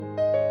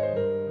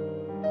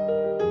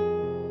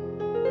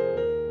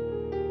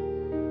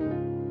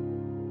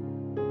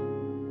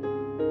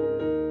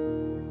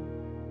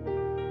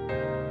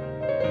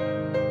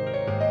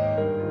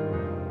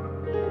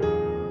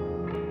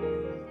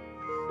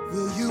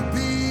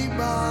be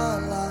my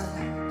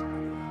light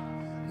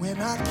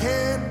when I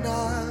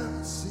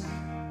cannot see?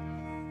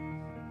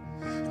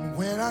 And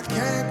when I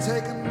can't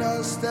take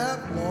another step,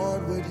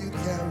 Lord, would you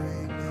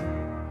carry me?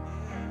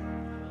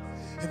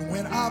 And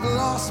when I've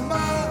lost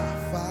my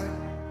fight,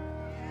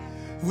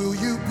 will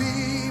you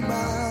be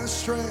my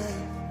strength?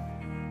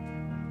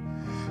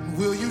 And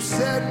will you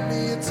set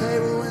me a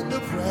table in the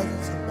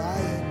presence of my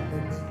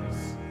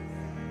enemies?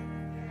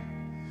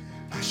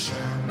 I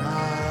shall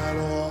not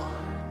want,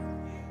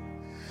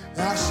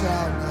 I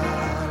shall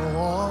not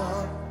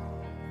want.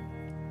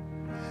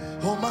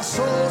 Oh, my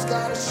soul's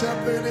got a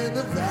shepherd in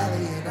the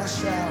valley, and I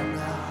shall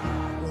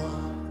not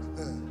want.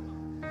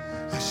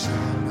 I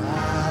shall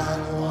not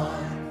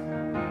want,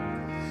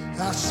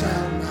 I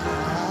shall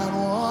not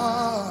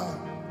want.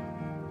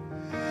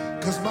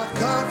 'Cause my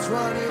cup's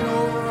running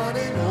over,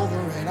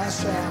 and I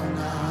shall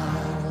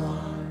not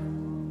want.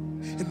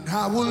 And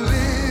I will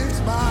lift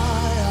my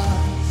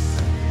eyes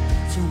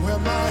to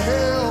where my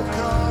help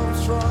comes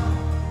from.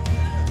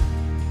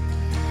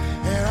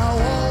 And I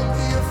won't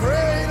be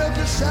afraid of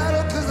the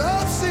shadow, 'cause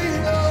I've seen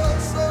the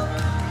sun.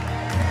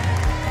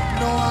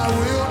 No, I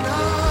will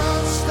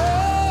not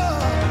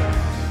stop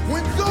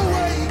when the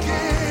way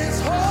gets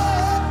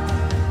hard.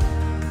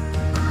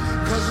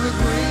 'Cause the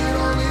green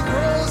only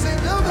grows in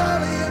the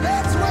valley, and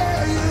that's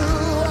where you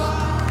are.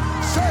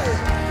 Say,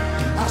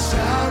 I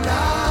shall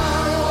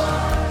not walk.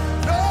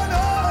 No,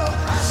 no,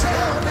 I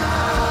shall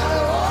not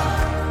walk.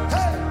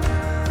 Hey,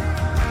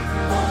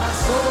 oh, my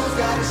soul's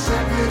got a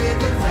shepherd in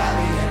the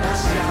valley, and I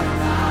shall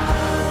not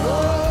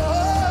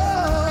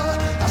walk.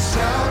 I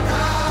shall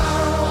not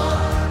walk.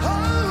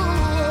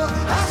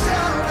 Oh, I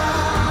shall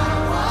not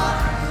walk.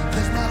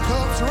 'Cause my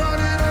cup's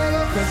running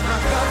over. 'Cause my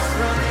cup's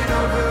running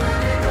over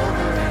and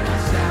over, and I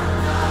shall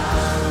not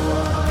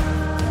walk.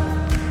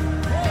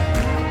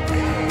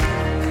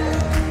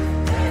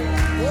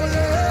 Oh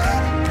yeah,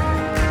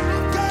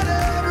 you've got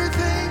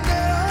everything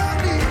that I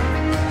need.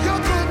 Your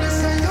goodness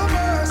and your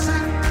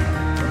mercy.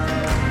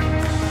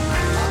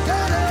 I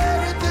got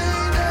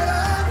everything that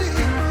I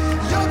need.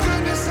 Your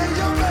goodness and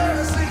your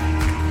mercy.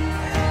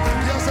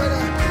 Y'all say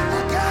that. I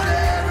got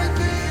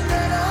everything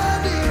that I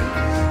need.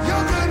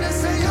 Your goodness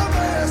and your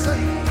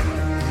mercy.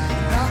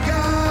 I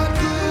got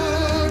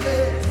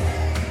goodness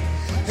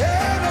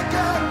and I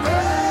got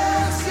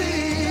mercy.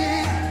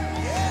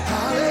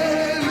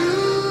 Hallelujah,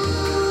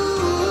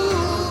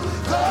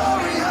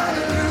 glory,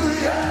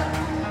 hallelujah.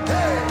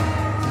 Hey,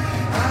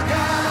 I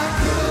got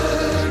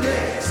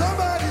goodness.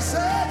 Somebody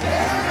said,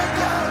 and I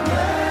got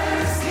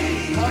mercy.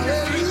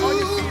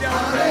 Hallelujah,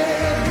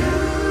 hallelujah.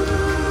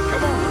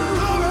 Come on.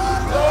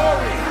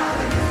 Glory.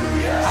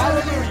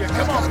 Hallelujah.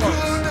 Come on, folks.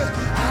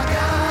 I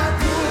got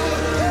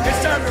goodness. It's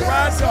time to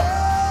rise up.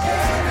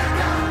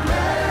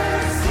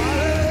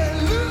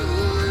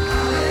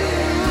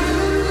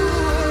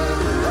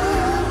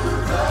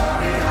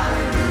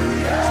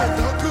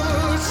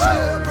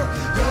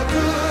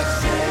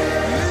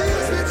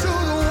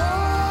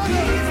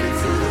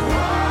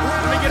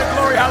 Let me get a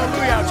glory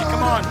hallelujah out you.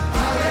 Come on.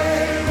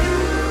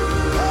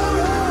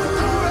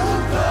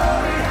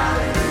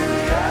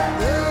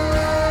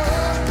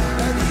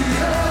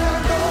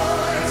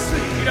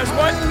 He does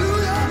what?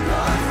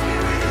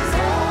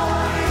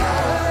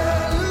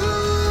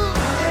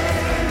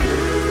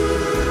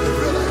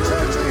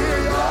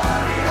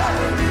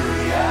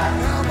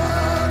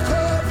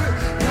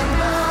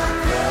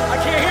 I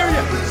can't hear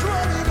you.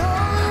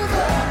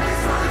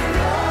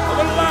 A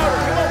little louder.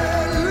 Come on.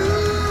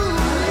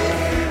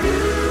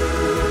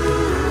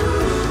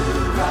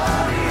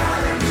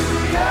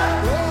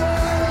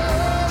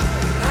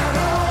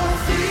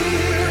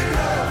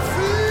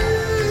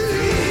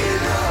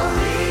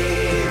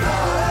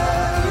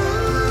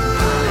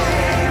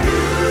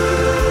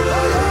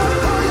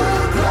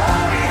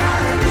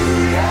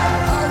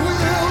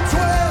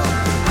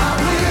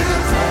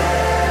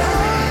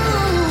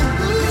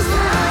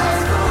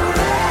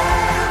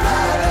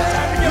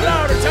 Time to get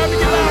louder. Time to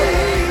get louder.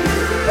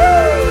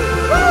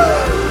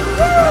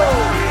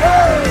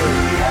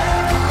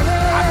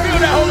 I feel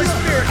that Holy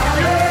Spirit.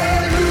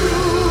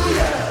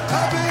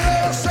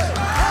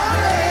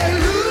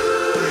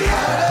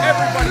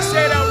 Everybody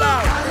say it out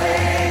loud.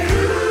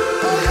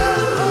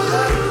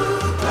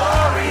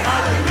 Glory,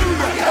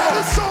 hallelujah. Got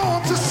a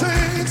song to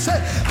sing, say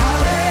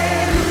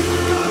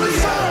hallelujah. Got a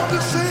song to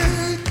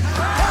sing,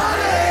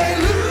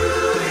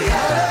 hallelujah,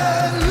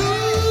 hallelujah.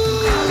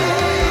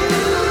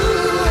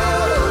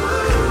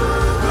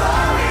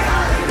 Glory,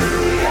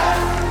 hallelujah.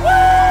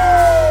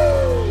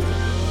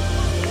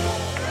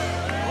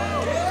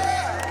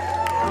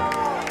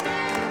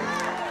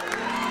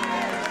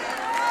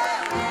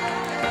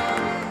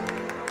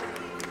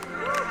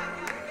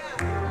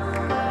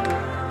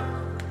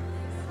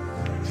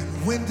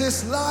 When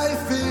this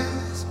life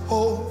is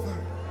over,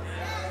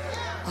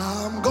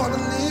 I'm gonna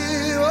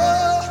live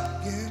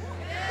again.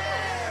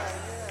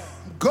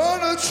 I'm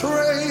gonna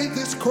trade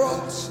this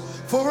cross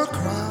for a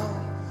crown.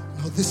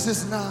 No, this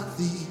is not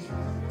the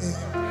end.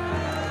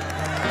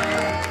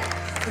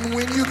 And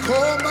when you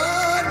call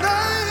my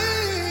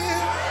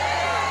name,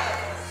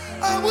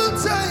 will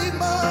take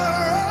my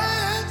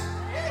right.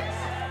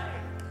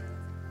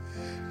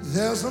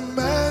 There's a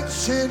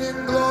mansion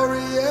in glory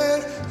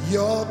and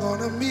you're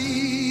gonna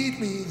meet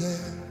me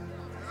there.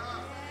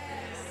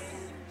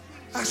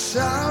 I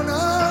shall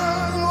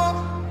not walk,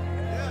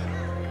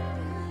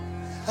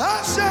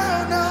 I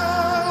shall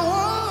not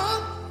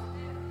walk.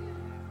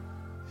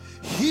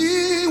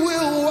 He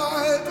will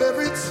wipe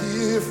every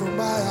tear from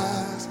my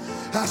eyes.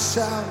 I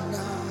shall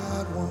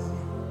not walk,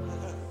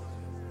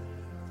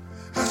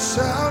 I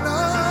shall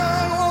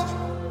not walk.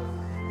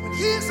 When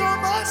he's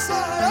on my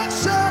side, I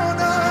shall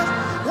not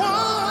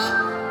walk.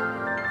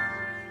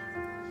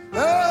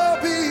 I'll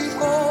be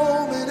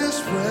home in his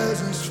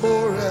presence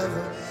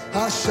forever.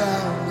 I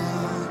shall not.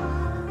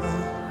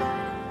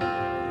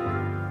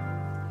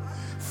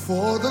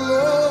 For the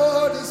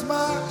Lord is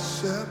my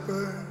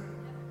shepherd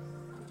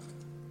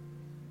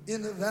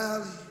in the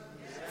valley.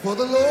 For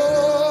the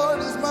Lord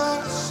is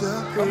my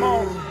shepherd.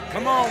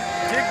 Come on,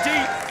 dig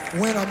deep.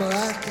 When I'm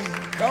lacking.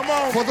 Come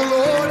on. For the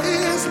Lord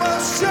is my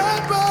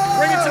shepherd.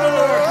 Bring it to the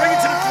Lord, bring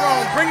it to the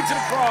throne, bring it to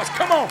the cross.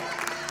 Come on.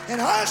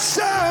 And I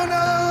shall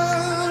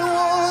not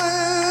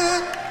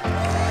want.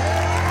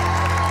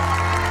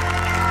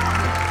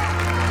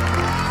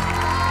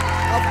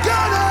 I've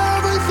got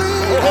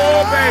everything.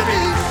 Oh, baby.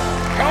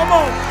 Come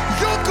on.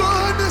 Your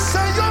goodness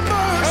and your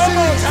mercy.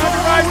 Come on, time to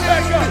rise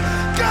back up.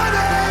 Got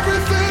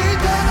everything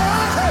that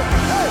I have.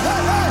 Hey,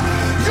 hey, hey.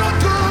 Your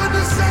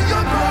goodness and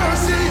your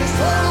mercy is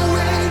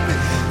following me.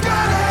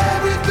 Got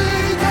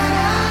everything that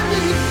I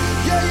need.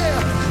 Yeah,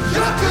 yeah.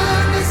 Your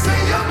goodness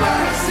and your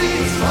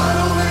mercy is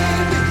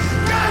following me.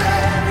 Got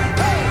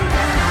everything.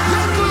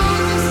 Your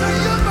goodness and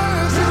your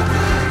mercy.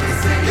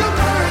 Your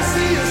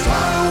mercy is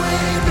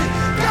following me.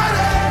 Got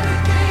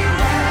everything.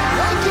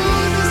 Your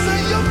goodness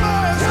and your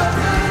mercy.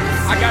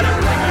 I got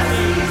everything I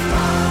need.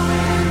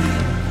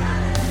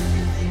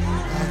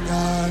 I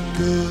got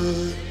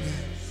goodness.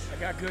 I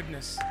got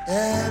goodness.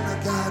 And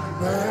I got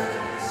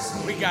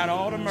mercy. We got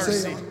all the mercy.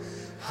 Say it.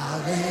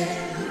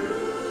 Hallelujah.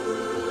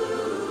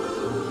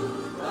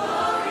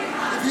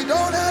 If you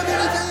don't have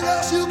anything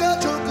else, you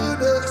got your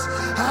goodness.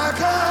 I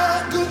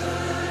got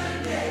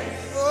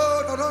goodness.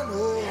 Oh, no, no,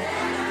 no.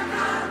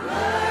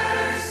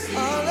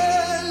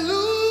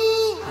 Hallelujah.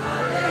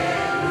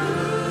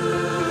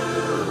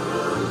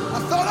 I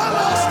thought I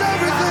lost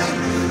everything.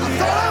 I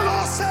thought I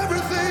lost everything.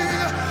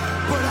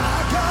 But I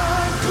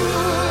got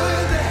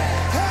goodness.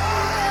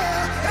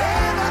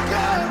 And I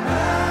got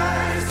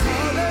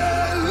mercy.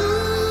 Hallelujah.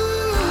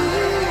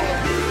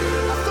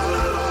 I thought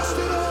I lost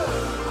it all.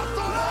 I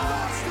thought I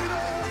lost it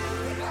all.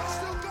 And I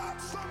still got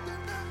something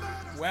that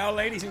matters. Well,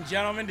 ladies and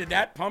gentlemen, did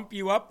that pump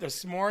you up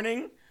this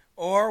morning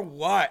or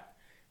what?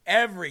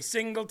 Every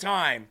single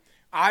time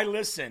I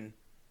listen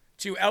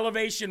to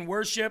Elevation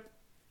Worship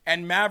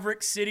and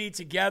Maverick City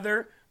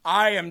together,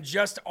 I am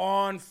just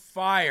on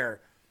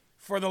fire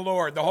for the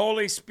Lord. The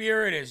Holy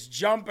Spirit is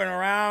jumping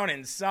around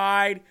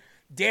inside,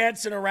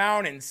 dancing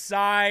around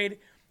inside.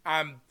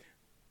 I'm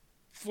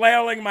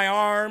flailing my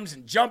arms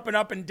and jumping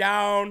up and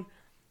down.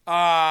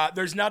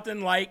 There's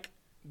nothing like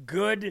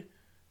good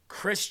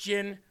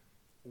Christian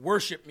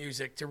worship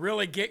music to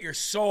really get your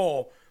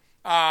soul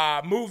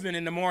moving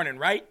in the morning,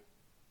 right?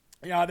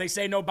 You know, they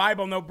say no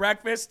Bible, no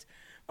breakfast.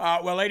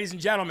 Well, ladies and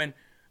gentlemen,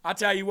 I'll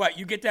tell you what,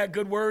 you get that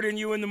good word in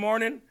you in the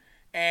morning,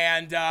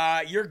 and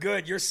you're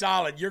good, you're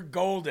solid, you're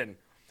golden.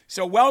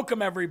 So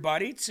welcome,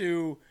 everybody,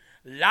 to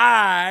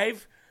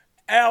Live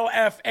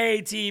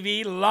LFA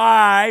TV,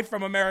 live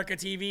from America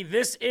TV.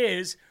 This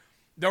is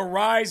the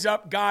Rise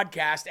Up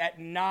Godcast at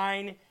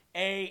 9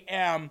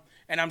 a.m.,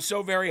 and I'm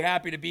so very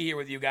happy to be here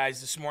with you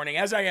guys this morning,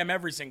 as I am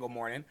every single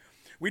morning.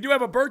 We do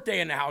have a birthday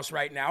in the house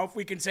right now. If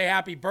we can say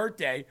happy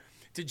birthday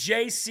to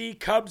JC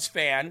Cubs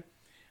fan,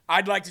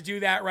 I'd like to do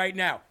that right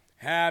now.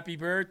 Happy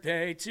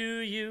birthday to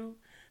you.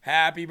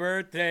 Happy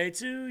birthday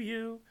to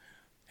you.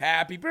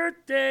 Happy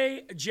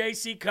birthday,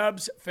 JC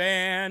Cubs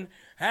fan.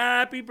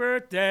 Happy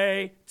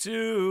birthday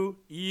to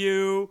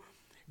you.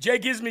 Jay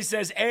Gizme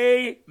says,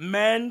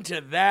 amen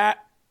to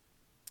that.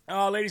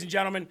 Ladies and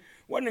gentlemen,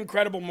 what an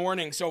incredible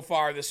morning so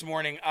far this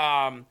morning.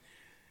 An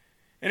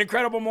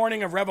incredible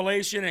morning of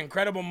revelation, an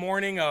incredible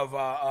morning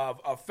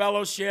of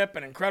fellowship,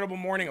 an incredible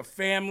morning of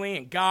family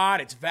and God.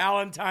 It's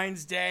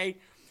Valentine's Day.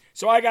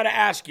 So I got to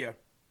ask you.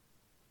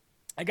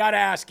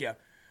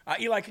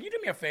 Eli, can you do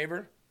me a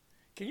favor?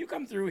 Can you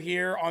come through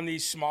here on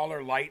these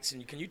smaller lights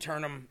and can you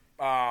turn them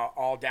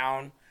all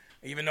down,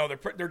 even though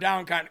they're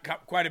down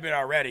quite a bit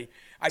already?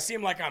 I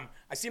seem like I'm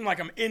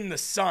in the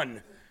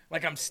sun,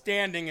 like I'm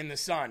standing in the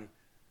sun.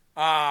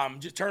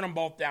 Just turn them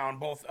both down,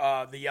 both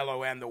the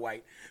yellow and the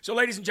white. So,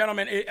 ladies and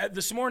gentlemen,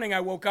 this morning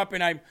I woke up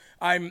and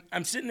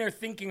I'm sitting there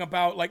thinking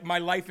about like my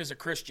life as a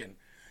Christian,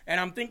 and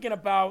I'm thinking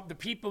about the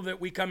people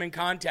that we come in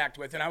contact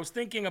with, and I was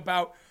thinking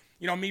about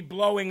me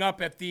blowing up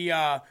at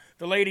the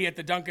lady at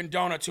the Dunkin'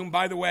 Donuts, whom,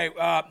 by the way,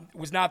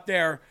 was not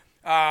there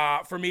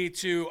for me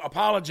to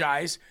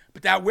apologize,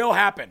 but that will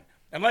happen.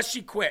 Unless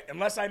she quit,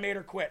 unless I made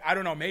her quit. I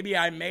don't know, maybe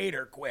I made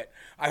her quit.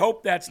 I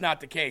hope that's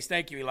not the case.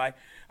 Thank you, Eli.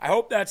 I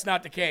hope that's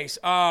not the case.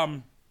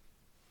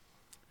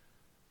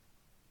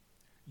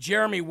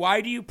 Jeremy,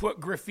 why do you put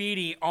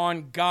graffiti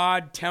on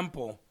God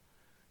Temple?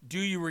 Do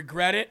you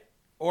regret it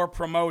or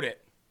promote it?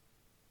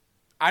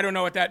 I don't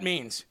know what that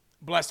means.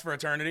 Blessed for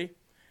eternity.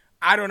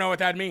 I don't know what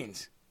that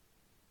means.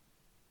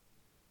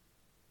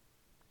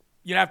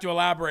 You'd have to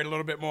elaborate a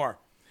little bit more.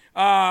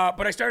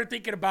 But I started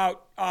thinking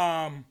about,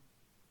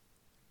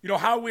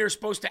 how we are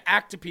supposed to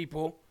act to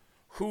people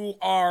who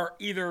are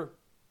either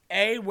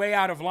A, way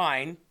out of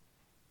line,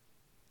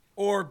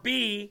 or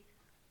B,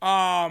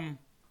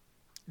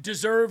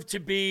 deserve to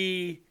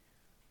be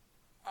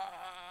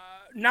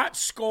not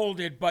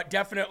scolded, but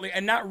definitely,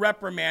 and not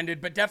reprimanded,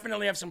 but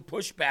definitely have some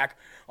pushback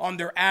on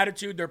their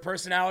attitude, their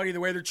personality, the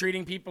way they're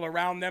treating people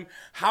around them.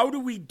 How do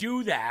we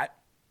do that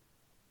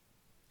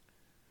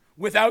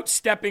without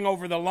stepping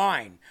over the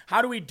line?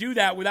 How do we do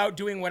that without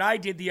doing what I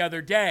did the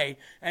other day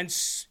and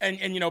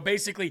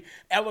basically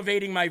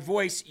elevating my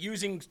voice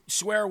using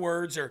swear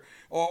words or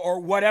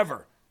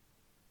whatever?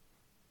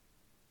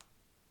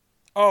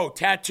 Oh,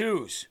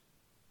 tattoos.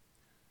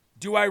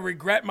 Do I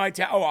regret my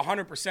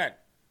 100%.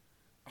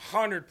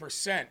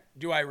 100%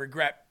 do I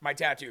regret my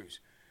tattoos.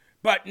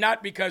 But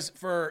not because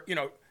for,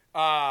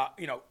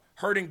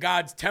 hurting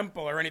God's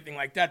temple or anything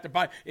like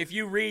that. If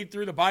you read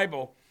through the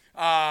Bible,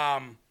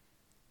 I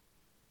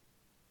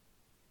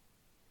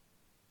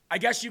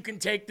guess you can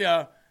take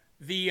the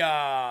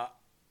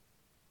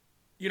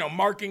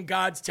marking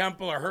God's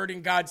temple or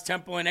hurting God's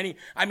temple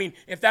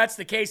if that's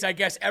the case, I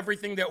guess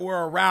everything that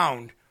we're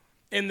around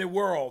in the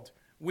world,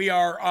 we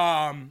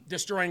are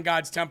destroying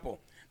God's temple.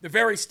 The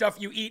very stuff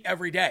you eat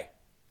every day,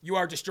 you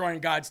are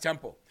destroying God's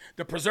temple.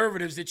 The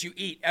preservatives that you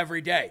eat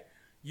every day,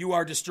 you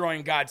are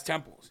destroying God's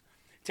temples.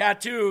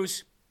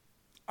 Tattoos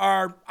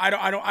are,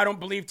 I don't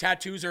believe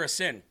tattoos are a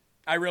sin.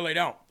 I really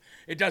don't.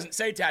 It doesn't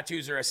say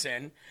tattoos are a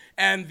sin.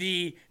 And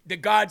the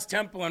God's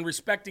temple and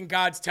respecting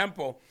God's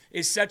temple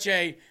is such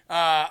an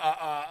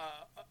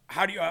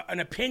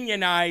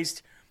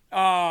opinionized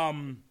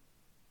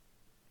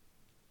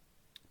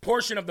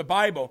portion of the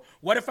Bible.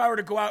 What if I were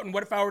to go out and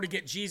what if I were to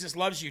get Jesus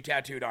loves you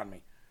tattooed on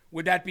me?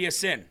 Would that be a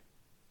sin?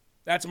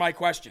 That's my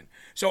question.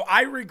 So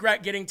I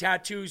regret getting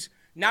tattoos,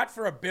 not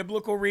for a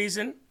biblical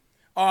reason,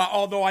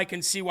 although I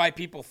can see why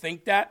people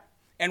think that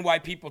and why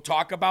people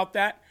talk about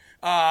that.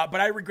 But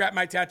I regret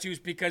my tattoos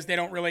because they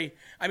don't really,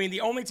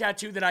 the only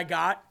tattoo that I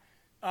got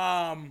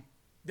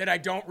that I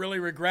don't really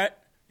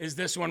regret is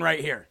this one right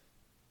here.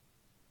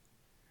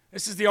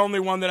 This is the only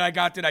one that I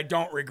got that I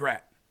don't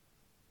regret.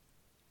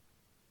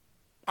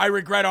 I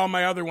regret all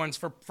my other ones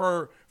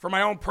for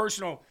my own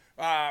personal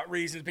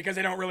reasons because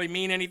they don't really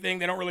mean anything.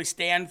 They don't really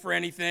stand for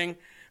anything.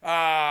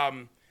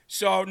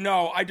 So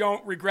no, I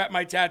don't regret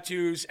my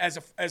tattoos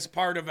as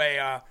part of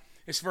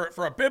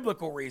for a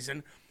biblical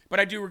reason. But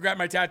I do regret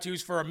my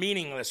tattoos for a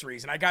meaningless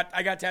reason. I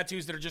got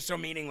tattoos that are just so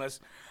meaningless.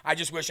 I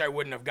just wish I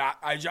wouldn't have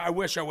I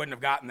wish I wouldn't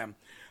have gotten them.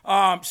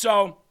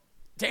 So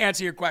to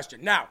answer your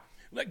question, now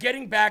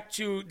getting back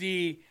to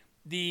the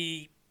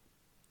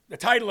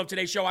title of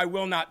today's show, I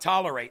will not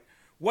tolerate.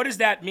 What does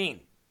that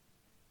mean?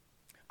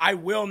 I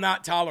will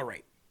not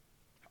tolerate.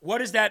 What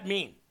does that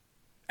mean?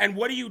 And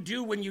what do you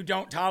do when you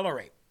don't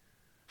tolerate?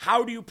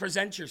 How do you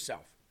present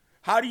yourself?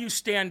 How do you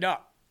stand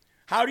up?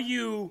 How do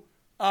you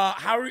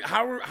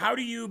how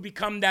do you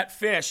become that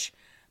fish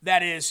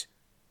that is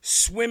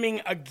swimming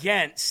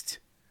against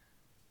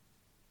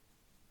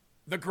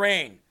the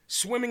grain,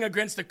 swimming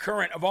against the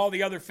current of all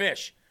the other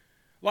fish?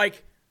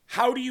 Like,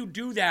 how do you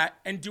do that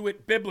and do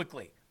it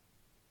biblically?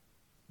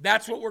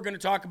 That's what we're going to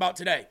talk about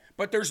today.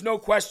 But there's no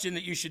question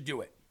that you should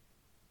do it.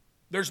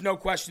 There's no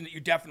question that you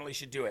definitely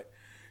should do it.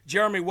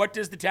 Jeremy, what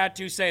does the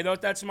tattoo say?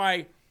 That's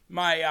my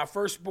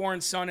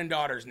firstborn son and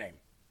daughter's name.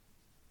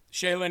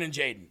 Shaylin and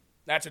Jaden.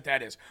 That's what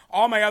that is.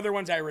 All my other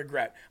ones I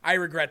regret. I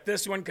regret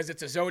this one because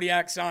it's a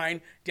zodiac sign.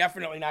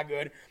 Definitely not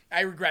good.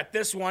 I regret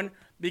this one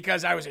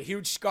because I was a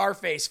huge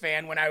Scarface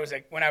fan when I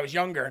was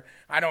younger.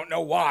 I don't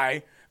know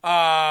why.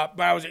 But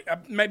I was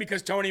maybe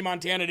because Tony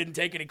Montana didn't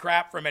take any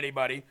crap from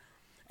anybody.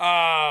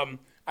 I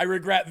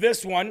regret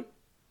this one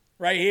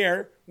right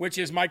here, which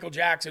is Michael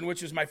Jackson,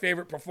 which was my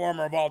favorite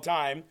performer of all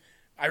time.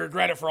 I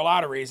regret it for a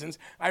lot of reasons.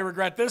 I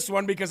regret this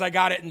one because I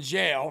got it in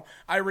jail.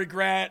 I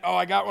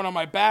got one on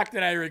my back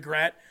that I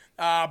regret.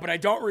 But I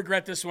don't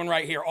regret this one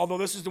right here, although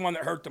this is the one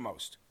that hurt the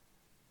most.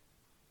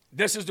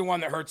 This is the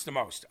one that hurts the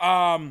most.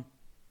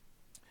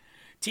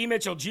 T.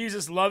 Mitchell,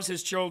 Jesus loves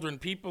his children.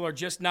 People are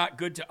just not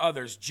good to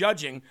others,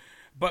 judging,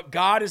 but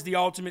God is the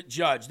ultimate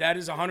judge. That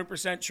is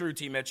 100% true,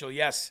 T. Mitchell.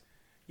 Yes,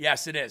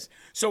 it is.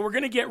 So we're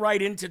going to get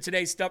right into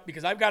today's stuff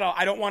because I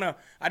don't want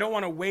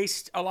to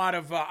waste a lot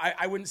of,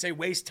 I wouldn't say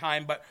waste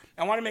time, but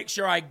I want to make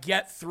sure I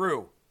get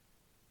through.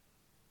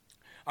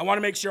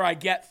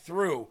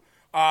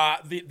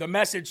 The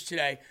message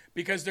today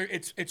because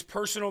it's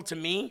personal to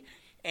me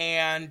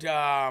and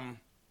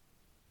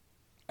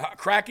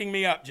cracking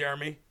me up,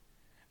 Jeremy.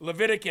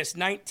 Leviticus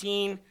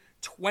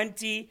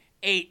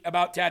 19:28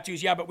 about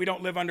tattoos. Yeah, but we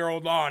don't live under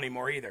old law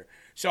anymore either.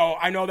 So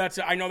I know that's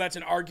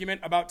an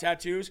argument about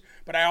tattoos,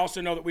 but I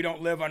also know that we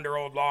don't live under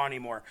old law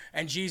anymore.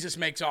 And Jesus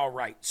makes all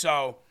right.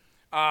 So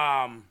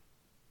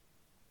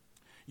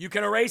You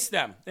can erase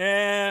them.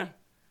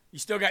 You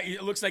still got,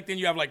 it looks like then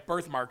you have like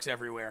birthmarks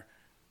everywhere.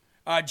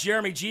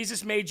 Jeremy,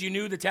 Jesus made you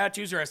new. The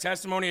tattoos are a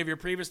testimony of your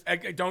previous,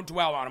 don't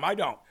dwell on them.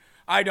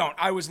 I don't.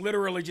 I was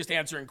literally just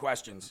answering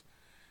questions.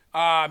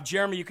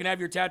 Jeremy, you can have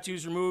your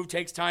tattoos removed.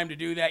 Takes time to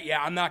do that.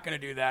 Yeah, I'm not going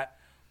to do that.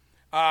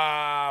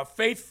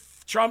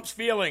 Faith trumps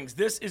feelings.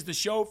 This is the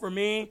show for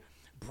me.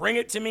 Bring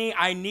it to me.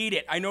 I need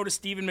it. I noticed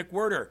Stephen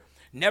McWhirter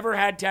never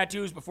had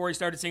tattoos before he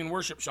started singing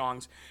worship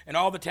songs, and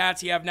all the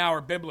tats he have now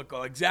are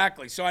biblical.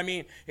 Exactly. So, I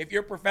mean, if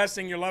you're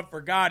professing your love for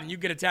God and you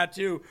get a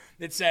tattoo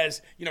that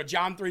says,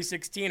 John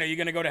 3:16, are you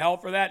going to go to hell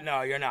for that?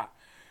 No, you're not.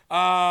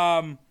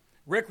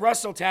 Rick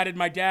Russell tatted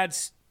my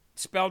dad's,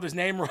 spelled his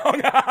name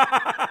wrong.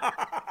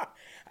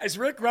 Is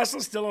Rick Russell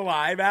still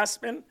alive,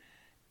 Aspen?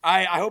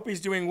 I hope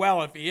he's doing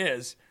well if he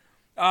is.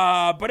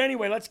 But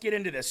anyway, let's get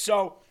into this.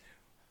 So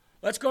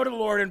let's go to the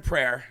Lord in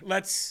prayer.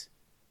 Let's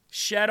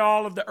shed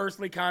all of the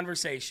earthly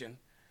conversation.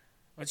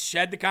 Let's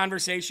shed the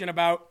conversation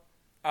about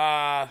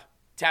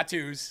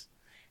tattoos.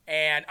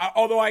 And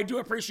although I do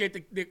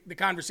appreciate the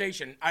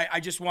conversation, I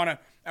just want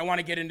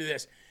to get into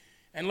this.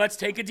 And let's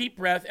take a deep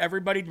breath.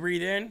 Everybody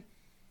breathe in,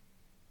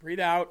 breathe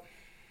out.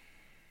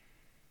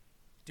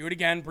 Do it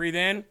again. Breathe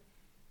in,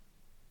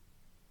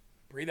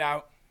 breathe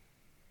out.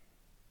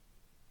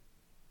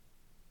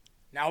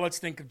 Now let's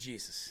think of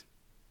Jesus.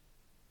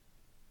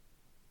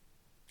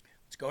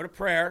 Let's go to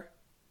prayer.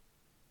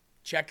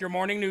 Check your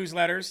morning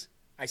newsletters.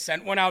 I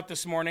sent one out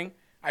this morning.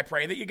 I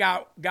pray that you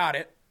got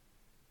it.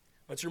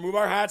 Let's remove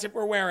our hats if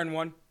we're wearing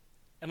one,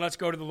 and let's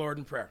go to the Lord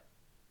in prayer.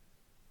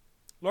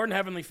 Lord and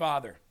Heavenly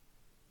Father,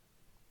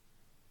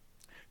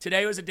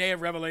 today was a day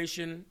of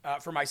revelation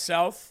for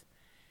myself,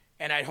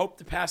 and I hope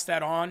to pass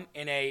that on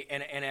in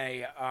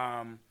a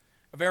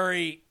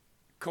very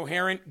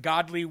coherent,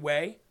 godly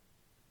way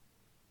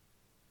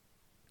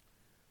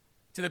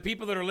to the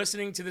people that are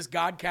listening to this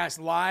Godcast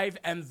live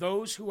and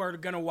those who are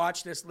going to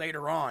watch this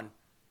later on,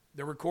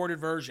 the recorded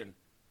version.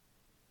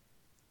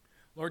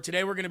 Lord,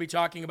 today we're going to be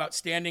talking about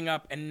standing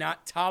up and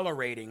not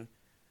tolerating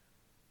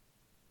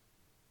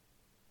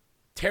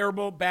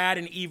terrible, bad,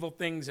 and evil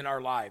things in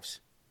our lives.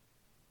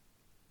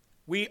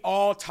 We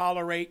all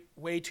tolerate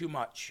way too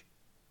much.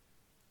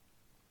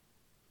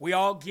 We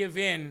all give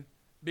in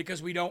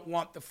because we don't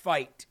want the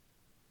fight.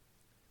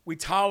 We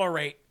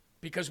tolerate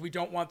because we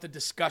don't want the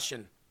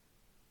discussion.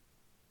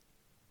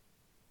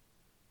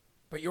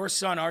 But your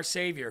Son, our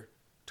Savior,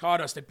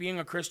 taught us that being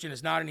a Christian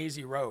is not an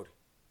easy road.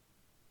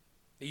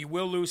 That you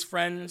will lose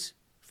friends,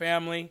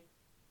 family.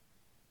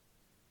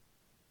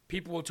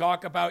 People will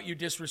talk about you,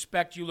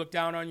 disrespect you, look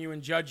down on you,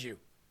 and judge you.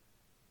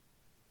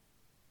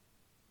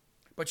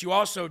 But you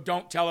also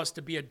don't tell us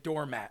to be a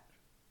doormat.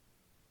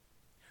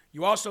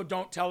 You also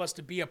don't tell us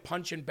to be a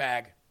punching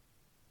bag.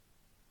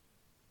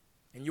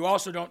 And you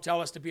also don't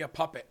tell us to be a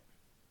puppet.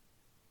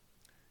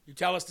 You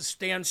tell us to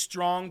stand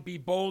strong, be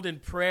bold in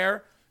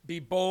prayer, be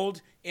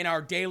bold in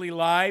our daily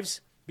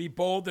lives, be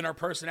bold in our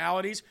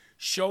personalities,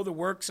 show the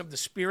works of the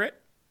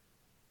Spirit,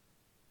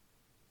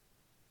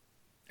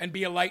 and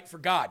be a light for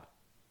God.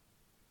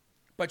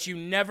 But you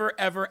never,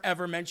 ever,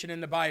 ever mention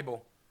in the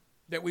Bible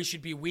that we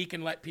should be weak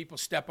and let people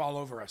step all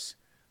over us.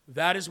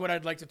 That is what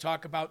I'd like to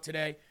talk about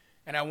today,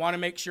 and I want to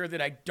make sure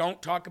that I don't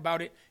talk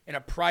about it in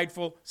a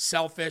prideful,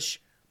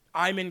 selfish,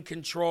 I'm in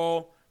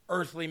control,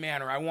 earthly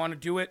manner. I want to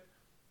do it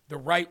the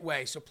right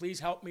way. So please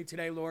help me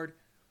today, Lord.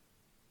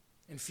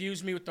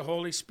 Infuse me with the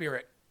Holy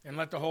Spirit and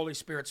let the Holy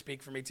Spirit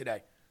speak for me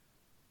today.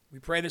 We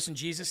pray this in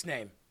Jesus'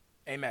 name.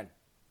 Amen.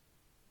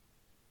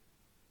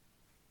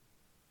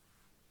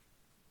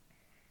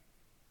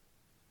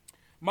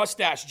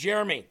 Mustache,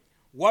 Jeremy,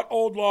 what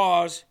old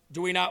laws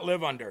do we not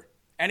live under?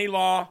 Any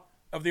law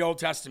of the Old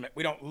Testament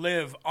we don't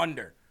live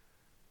under.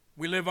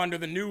 We live under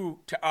the new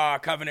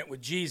covenant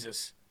with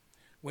Jesus.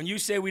 When you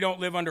say we don't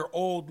live under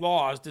old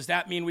laws, does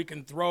that mean we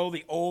can throw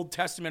the Old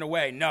Testament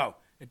away? No,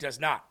 it does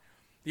not.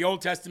 The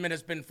Old Testament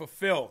has been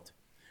fulfilled.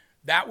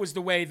 That was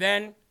the way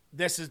then.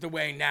 This is the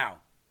way now.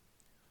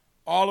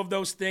 All of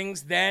those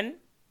things then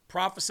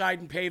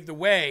prophesied and paved the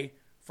way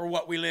for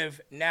what we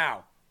live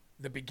now.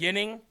 The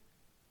beginning,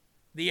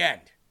 the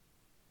end.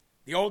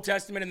 The Old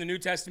Testament and the New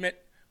Testament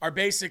are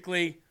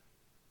basically,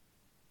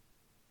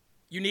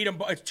 you need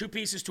them, it's two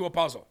pieces to a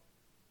puzzle.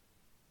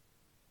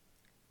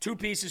 Two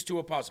pieces to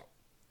a puzzle.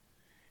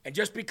 And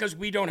just because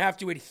we don't have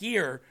to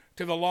adhere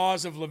to the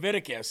laws of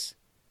Leviticus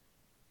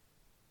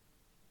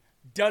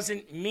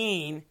doesn't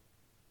mean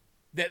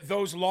that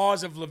those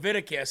laws of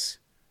Leviticus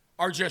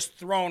are just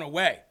thrown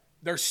away.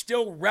 They're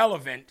still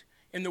relevant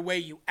in the way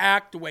you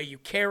act, the way you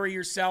carry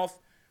yourself,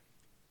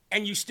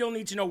 and you still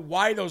need to know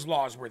why those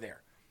laws were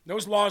there.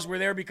 Those laws were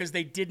there because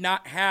they did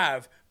not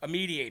have a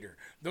mediator.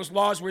 Those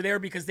laws were there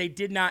because they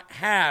did not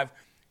have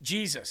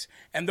Jesus.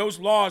 And those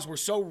laws were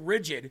so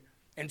rigid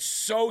and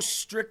so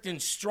strict and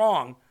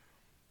strong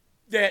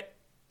that,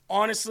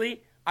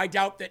 honestly, I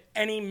doubt that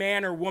any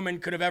man or woman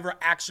could have ever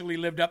actually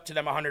lived up to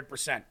them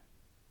 100%.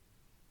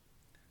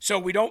 So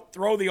we don't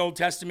throw the Old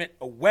Testament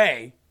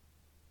away.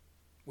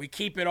 We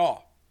keep it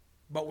all.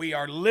 But we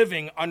are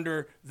living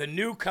under the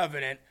new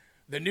covenant,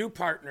 the new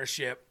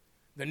partnership,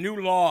 the new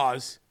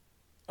laws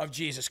of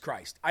Jesus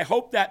Christ. I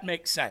hope that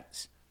makes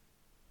sense.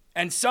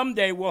 And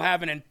someday we'll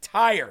have an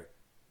entire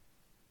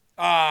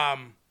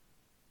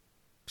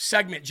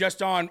segment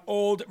just on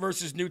Old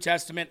versus New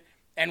Testament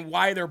and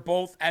why they're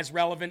both as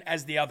relevant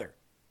as the other.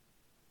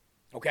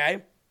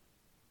 Okay?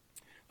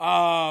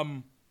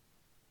 God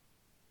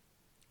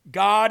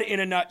in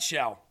a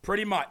nutshell,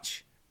 pretty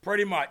much.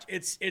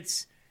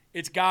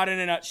 It's God in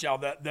a nutshell.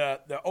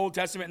 The Old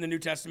Testament and the New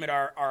Testament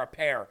are a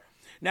pair.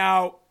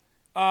 Now,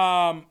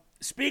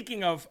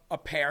 speaking of a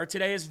pair,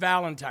 today is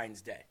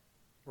Valentine's Day,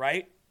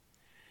 right?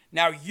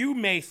 Now, you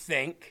may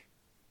think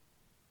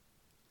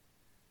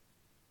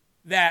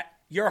that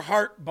your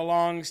heart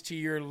belongs to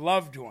your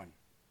loved one.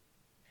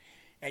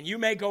 And you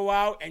may go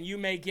out and you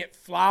may get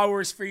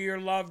flowers for your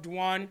loved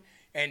one.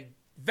 And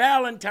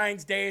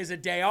Valentine's Day is a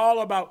day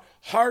all about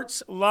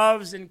hearts,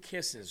 loves, and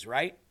kisses,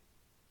 right?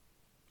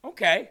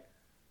 Okay,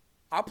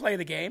 I'll play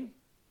the game.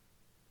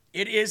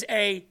 It is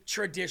a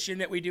tradition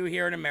that we do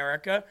here in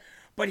America.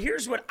 But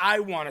here's what I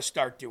want to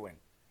start doing.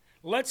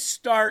 Let's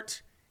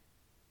start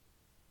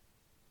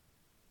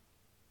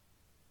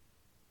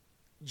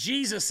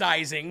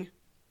Jesusizing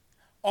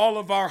all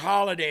of our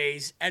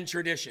holidays and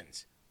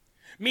traditions.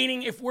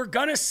 Meaning, if we're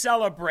going to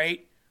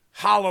celebrate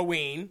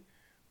Halloween,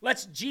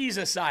 let's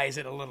Jesusize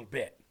it a little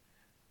bit.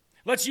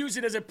 Let's use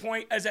it as a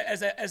point, as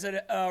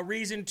a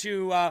reason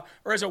to,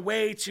 or as a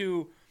way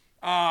to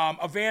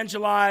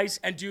evangelize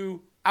and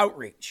do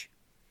outreach.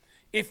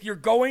 If you're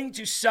going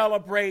to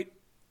celebrate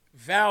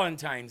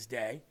Valentine's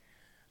Day,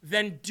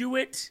 then do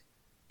it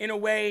in a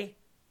way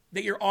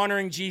that you're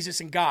honoring Jesus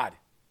and God.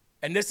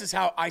 And this is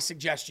how I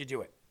suggest you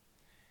do it.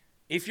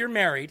 If you're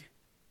married,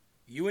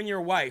 you and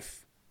your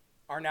wife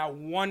are now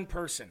one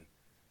person,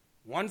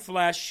 one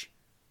flesh,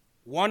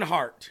 one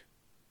heart.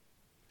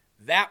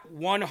 That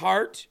one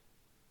heart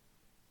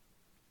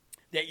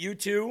that you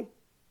two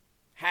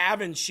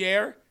have and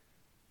share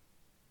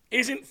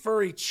isn't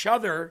for each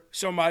other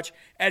so much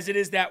as it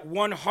is that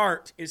one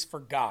heart is for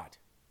God.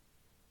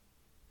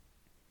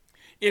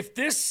 If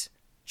this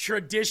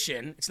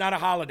tradition, it's not a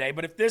holiday,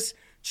 but if this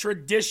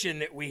tradition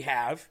that we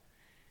have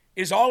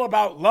is all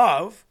about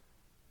love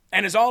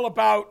and is all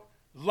about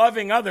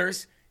loving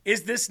others,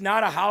 is this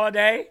not a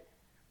holiday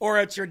or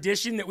a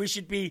tradition that we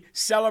should be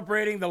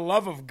celebrating the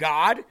love of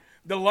God,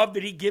 the love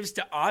that he gives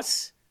to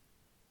us?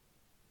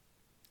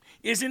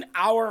 Isn't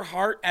our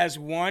heart as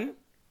one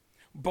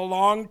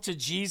belong to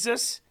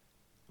Jesus,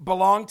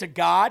 belong to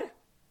God?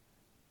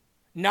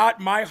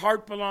 Not my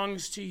heart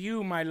belongs to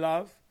you, my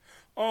love.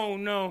 Oh,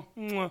 no,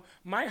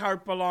 my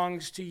heart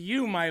belongs to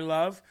you, my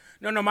love.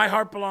 No, my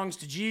heart belongs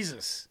to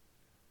Jesus.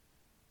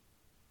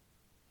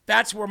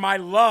 That's where my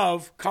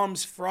love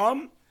comes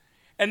from,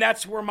 and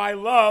that's where my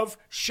love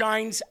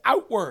shines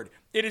outward.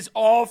 It is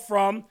all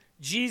from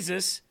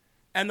Jesus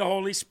and the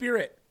Holy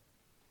Spirit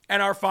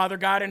and our Father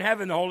God in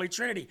heaven, the Holy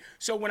Trinity.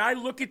 So when I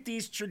look at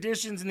these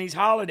traditions and these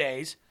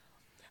holidays,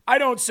 I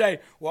don't say,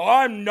 well,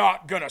 I'm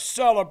not going to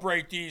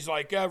celebrate these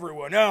like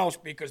everyone else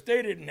because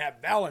they didn't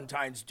have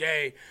Valentine's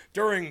Day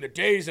during the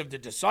days of the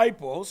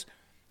disciples.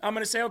 I'm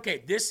going to say,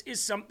 okay, this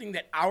is something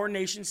that our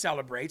nation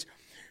celebrates.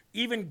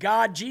 Even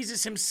God,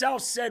 Jesus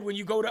himself said when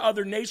you go to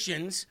other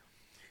nations,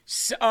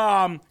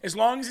 as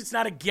long as it's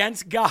not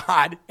against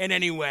God in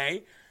any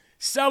way,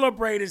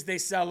 celebrate as they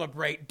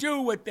celebrate,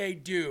 do what they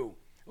do,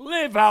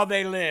 live how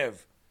they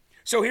live.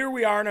 So here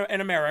we are in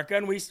America,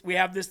 and we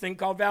have this thing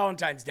called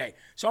Valentine's Day.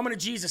 So I'm going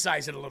to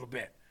Jesusize it a little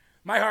bit.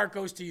 My heart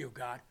goes to you,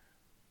 God.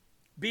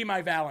 Be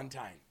my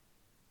Valentine.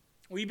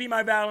 Will you be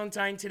my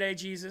Valentine today,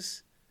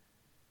 Jesus?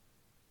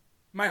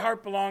 My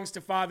heart belongs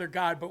to Father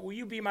God, but will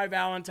you be my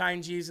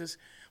Valentine, Jesus?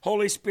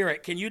 Holy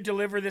Spirit, can you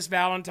deliver this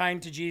Valentine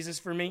to Jesus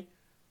for me?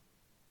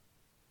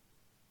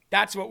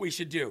 That's what we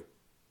should do.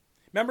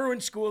 Remember in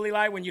school,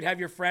 Eli, when you'd have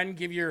your friend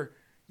give your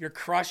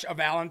crush a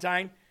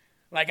Valentine?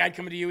 Like I'd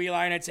come to you,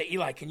 Eli, and I'd say,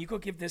 Eli, can you go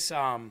give this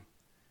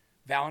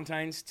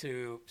Valentine's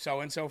to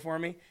so-and-so for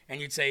me?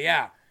 And you'd say,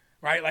 yeah,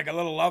 right? Like a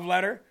little love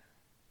letter.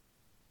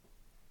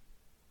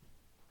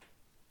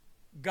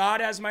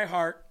 God has my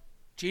heart,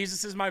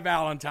 Jesus is my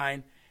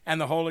Valentine, and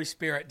the Holy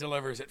Spirit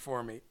delivers it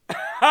for me.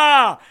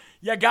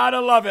 You gotta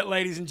love it,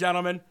 ladies and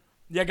gentlemen.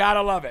 You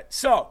gotta love it.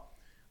 So,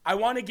 I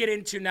want to get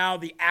into now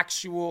the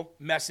actual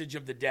message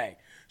of the day.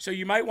 So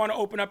you might want to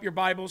open up your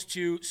Bibles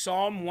to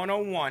Psalm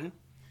 101,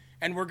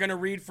 and we're going to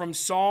read from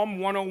Psalm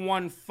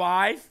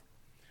 101:5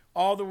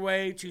 all the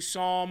way to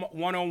Psalm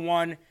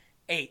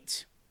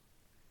 101:8.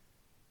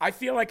 I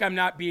feel like I'm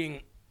not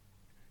being...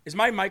 Is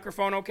my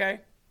microphone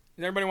okay?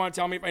 Does everybody want to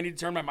tell me if I need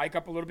to turn my mic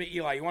up a little bit?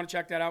 Eli, you want to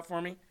check that out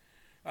for me?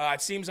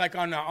 It seems like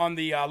on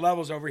the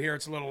levels over here,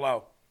 it's a little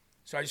low.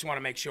 So I just want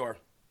to make sure.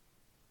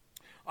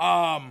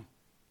 All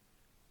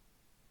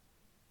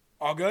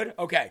good?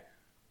 Okay.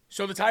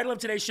 So the title of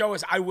today's show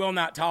is I Will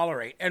Not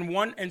Tolerate.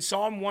 And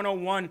Psalm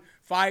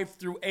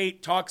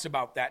 101:5-8 talks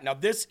about that. Now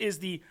this is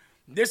the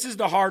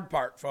hard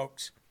part,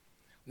 folks.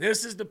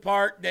 This is the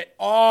part that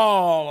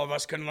all of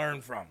us can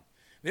learn from.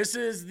 This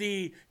is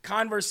the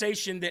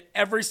conversation that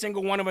every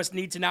single one of us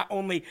need to not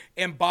only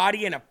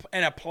embody and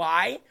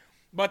apply,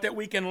 but that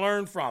we can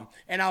learn from.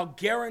 And I'll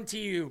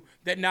guarantee you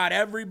that not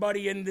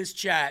everybody in this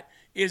chat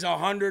is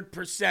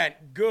 100%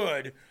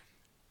 good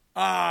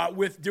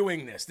with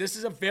doing this. This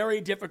is a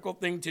very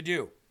difficult thing to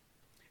do.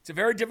 It's a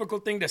very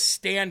difficult thing to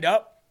stand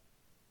up,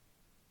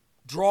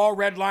 draw a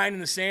red line in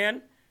the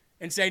sand,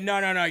 and say,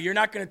 no, you're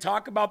not going to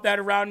talk about that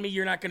around me.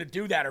 You're not going to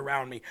do that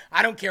around me.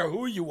 I don't care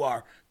who you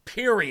are,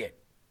 period.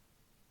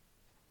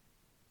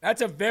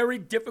 That's a very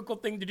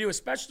difficult thing to do,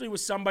 especially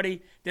with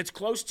somebody that's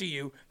close to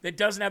you that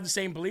doesn't have the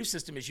same belief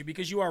system as you,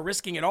 because you are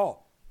risking it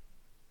all.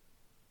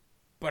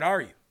 But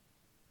are you?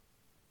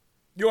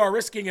 You are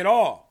risking it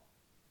all.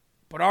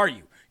 But are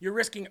you? You're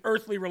risking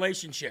earthly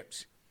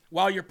relationships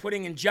while you're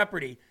putting in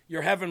jeopardy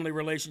your heavenly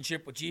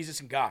relationship with Jesus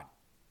and God.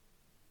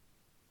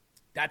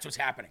 That's what's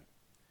happening.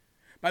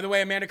 By the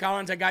way, Amanda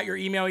Collins, I got your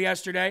email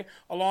yesterday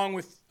along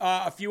with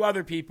a few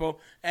other people,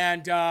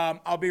 and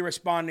I'll be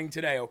responding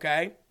today,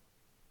 okay?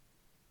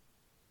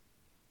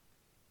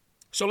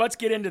 So let's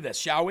get into this,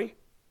 shall we?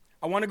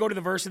 I want to go to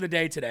the verse of the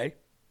day today.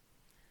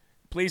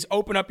 Please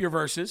open up your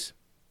verses.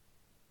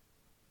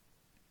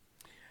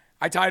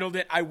 I titled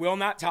it, I Will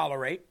Not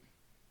Tolerate.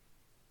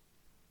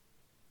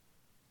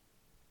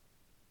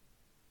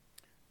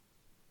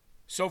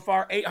 So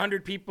far,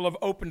 800 people have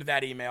opened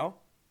that email.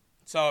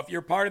 So if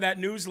you're part of that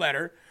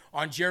newsletter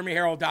on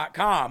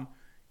jeremyherald.com,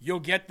 you'll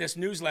get this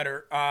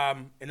newsletter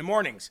in the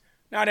mornings.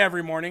 Not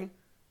every morning.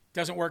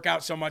 Doesn't work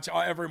out so much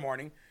every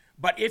morning.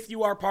 But if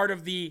you are part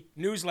of the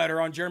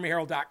newsletter on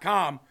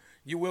jeremyherald.com,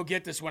 you will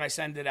get this when I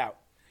send it out.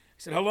 I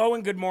said, hello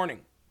and good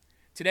morning.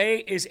 Today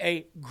is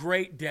a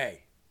great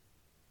day.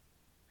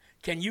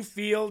 Can you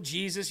feel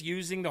Jesus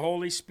using the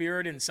Holy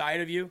Spirit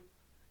inside of you?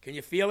 Can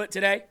you feel it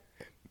today?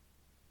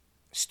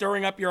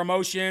 Stirring up your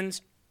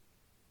emotions,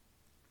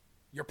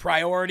 your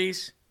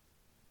priorities,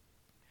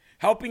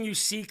 helping you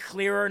see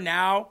clearer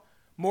now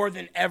more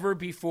than ever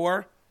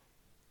before.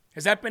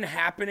 Has that been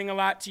happening a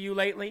lot to you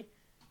lately?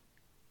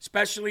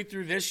 Especially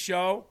through this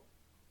show,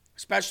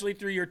 especially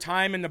through your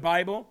time in the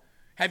Bible?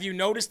 Have you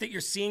noticed that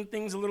you're seeing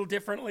things a little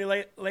differently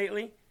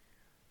lately?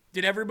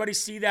 Did everybody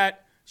see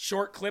that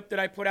short clip that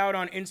I put out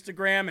on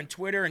Instagram and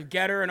Twitter and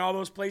Getter and all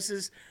those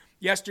places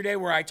yesterday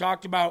where I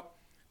talked about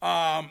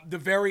the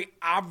very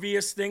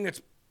obvious thing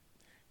that's,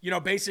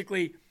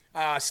 basically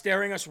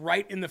staring us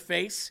right in the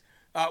face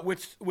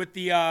with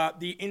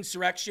the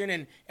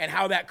insurrection and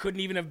how that couldn't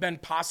even have been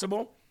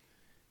possible?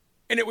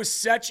 And it was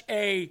such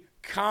a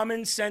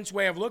common sense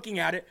way of looking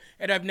at it,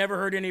 and I've never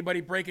heard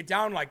anybody break it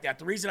down like that.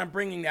 The reason I'm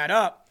bringing that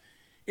up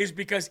is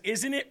because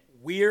isn't it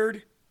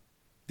weird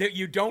that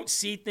you don't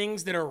see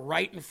things that are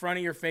right in front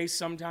of your face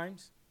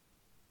sometimes?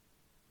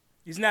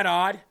 Isn't that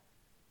odd?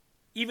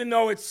 Even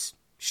though it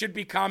should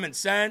be common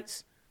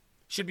sense,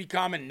 should be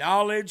common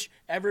knowledge,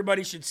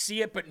 everybody should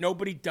see it, but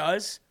nobody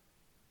does.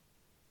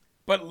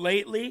 But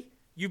lately,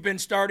 you've been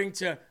starting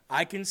to,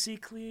 I can see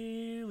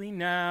clearly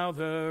now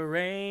the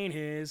rain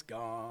is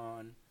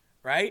gone,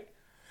 right?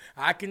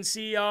 I can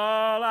see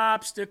all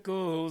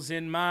obstacles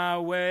in my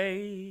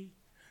way.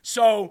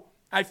 So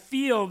I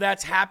feel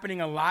that's happening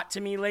a lot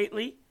to me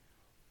lately.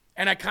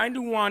 And I kind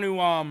of want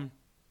to,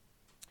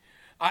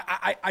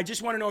 I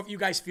just want to know if you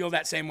guys feel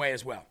that same way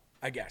as well,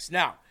 I guess.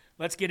 Now,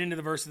 let's get into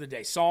the verse of the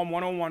day. Psalm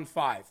 101,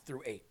 5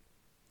 through 8.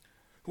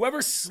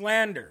 Whoever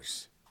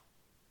slanders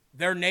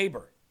their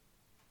neighbor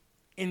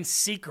in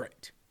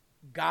secret,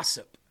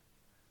 gossip.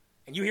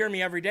 And you hear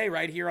me every day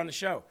right here on the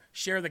show.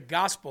 Share the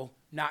gospel,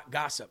 not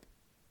gossip.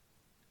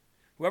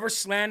 Whoever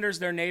slanders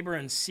their neighbor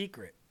in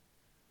secret,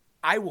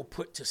 I will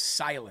put to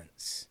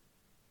silence.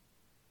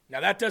 Now,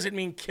 that doesn't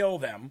mean kill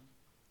them,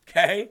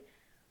 okay?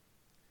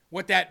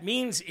 What that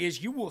means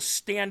is you will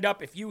stand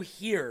up if you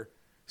hear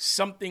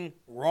something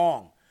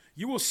wrong.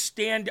 You will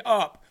stand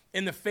up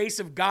in the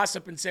face of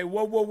gossip and say,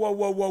 whoa, whoa, whoa,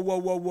 whoa, whoa, whoa,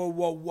 whoa, whoa,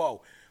 whoa,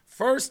 whoa.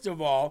 First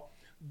of all,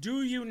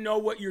 do you know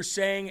what you're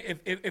saying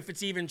if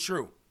it's even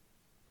true?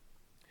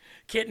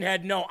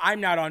 Kittenhead, no,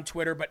 I'm not on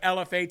Twitter, but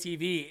LFA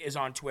TV is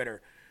on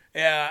Twitter.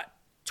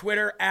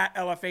 Twitter at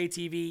LFA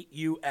TV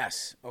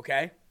US,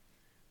 okay?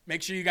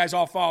 Make sure you guys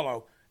all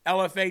follow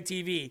LFA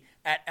TV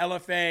at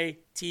LFA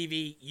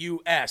TV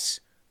US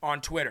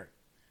on Twitter.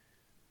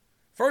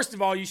 First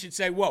of all, you should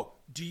say, whoa,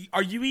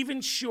 are you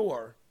even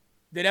sure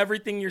that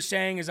everything you're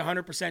saying is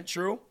 100%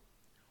 true?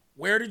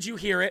 Where did you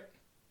hear it?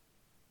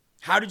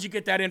 How did you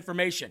get that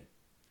information?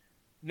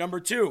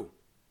 Number 2,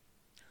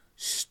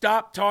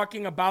 stop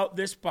talking about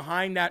this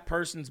behind that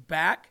person's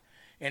back.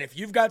 And if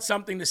you've got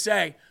something to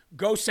say,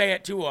 go say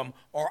it to them,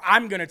 or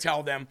I'm going to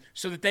tell them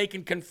so that they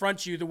can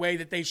confront you the way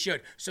that they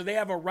should. So they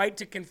have a right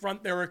to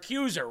confront their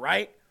accuser,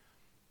 right?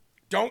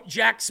 Don't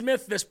Jack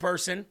Smith this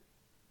person,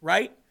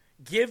 right?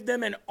 Give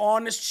them an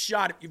honest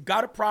shot. If you've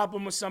got a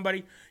problem with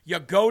somebody, you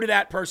go to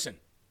that person.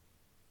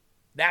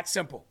 That's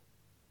simple.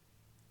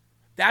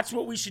 That's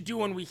what we should do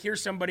when we hear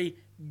somebody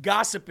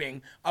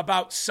gossiping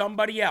about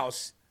somebody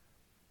else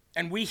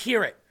and we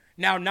hear it.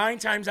 Now, 9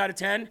 times out of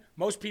 10,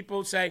 most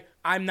people say,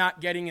 I'm not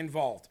getting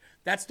involved.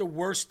 That's the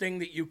worst thing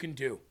that you can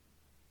do.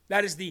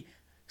 That is the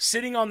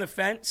sitting on the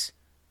fence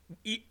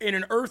in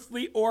an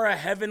earthly or a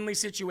heavenly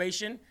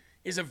situation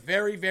is a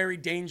very, very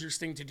dangerous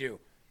thing to do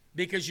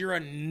because you're a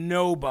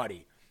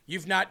nobody.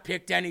 You've not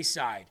picked any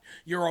side.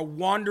 You're a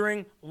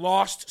wandering,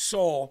 lost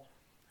soul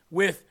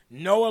with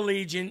no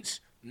allegiance,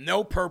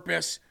 no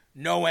purpose,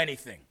 no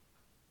anything.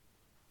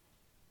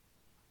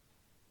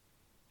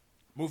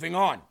 Moving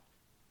on.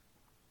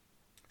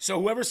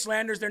 So whoever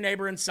slanders their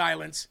neighbor in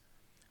silence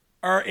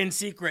or in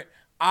secret,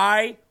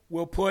 I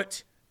will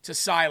put to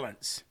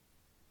silence.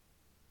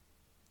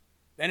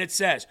 Then it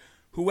says,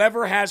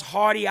 whoever has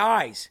haughty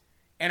eyes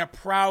and a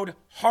proud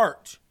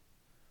heart,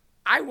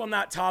 I will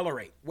not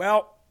tolerate.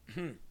 Well,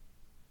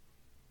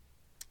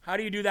 how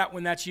do you do that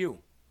when that's you?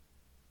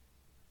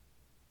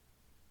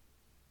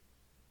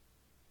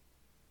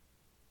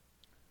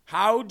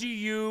 How do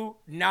you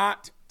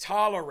not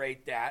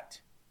tolerate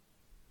that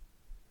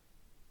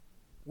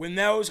when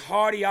those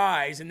haughty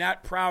eyes and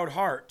that proud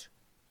heart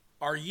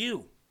are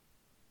you?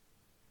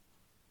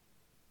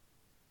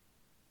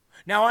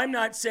 Now, I'm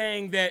not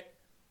saying that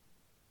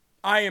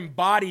I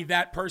embody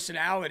that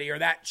personality or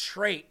that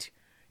trait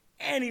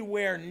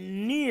anywhere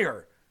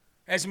near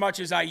as much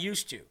as I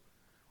used to.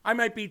 I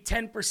might be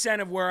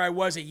 10% of where I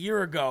was a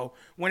year ago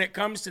when it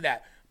comes to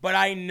that. But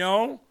I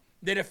know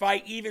that if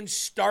I even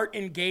start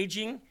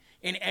engaging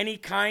in any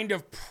kind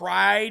of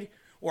pride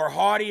or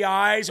haughty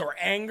eyes or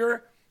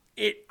anger,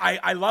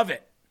 I love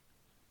it.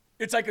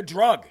 It's like a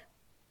drug.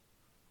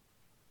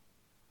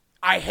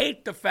 I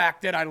hate the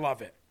fact that I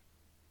love it.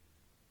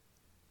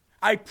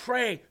 I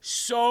pray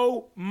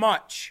so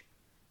much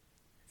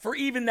for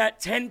even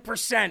that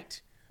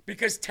 10%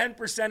 because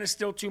 10% is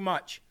still too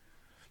much.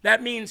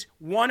 That means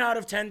 1 out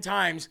of 10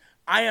 times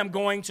I am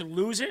going to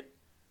lose it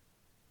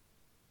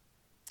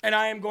and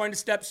I am going to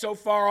step so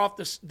far off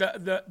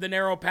the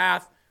narrow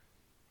path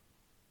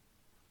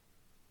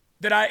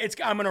that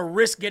I'm going to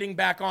risk getting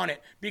back on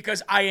it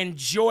because I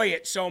enjoy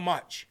it so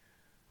much.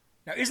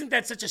 Now, isn't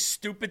that such a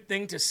stupid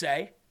thing to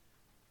say?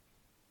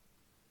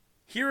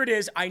 Here it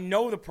is. I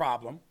know the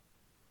problem.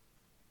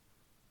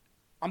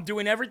 I'm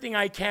doing everything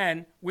I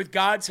can with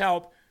God's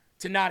help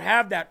to not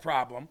have that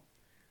problem.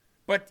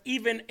 But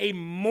even a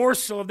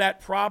morsel of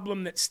that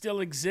problem that still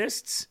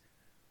exists,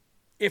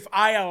 if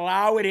I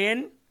allow it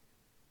in,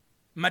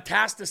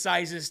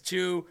 metastasizes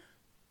to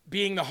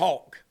being the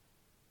Hulk.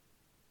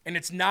 And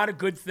it's not a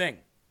good thing.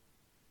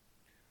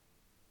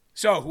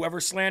 So, whoever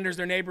slanders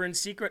their neighbor in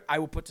secret, I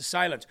will put to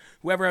silence.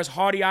 Whoever has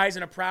haughty eyes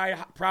and a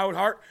proud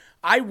heart,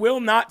 I will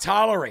not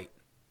tolerate.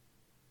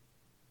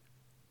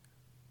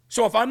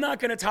 So if I'm not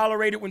going to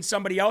tolerate it when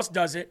somebody else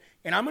does it,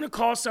 and I'm going to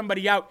call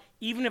somebody out,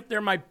 even if they're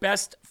my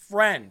best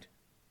friend,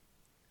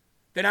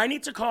 then I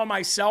need to call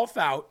myself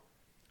out,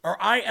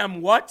 or I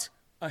am what?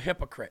 A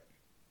hypocrite.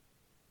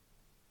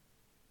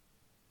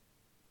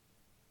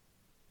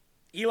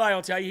 Eli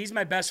will tell you he's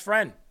my best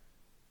friend.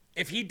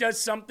 If he does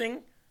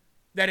something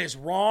that is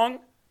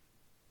wrong,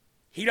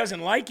 he doesn't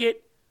like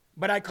it,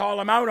 but I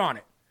call him out on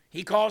it.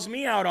 He calls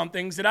me out on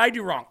things that I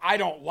do wrong. I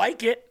don't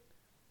like it.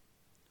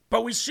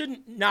 But we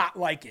shouldn't not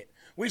like it.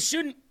 We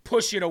shouldn't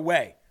push it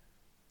away.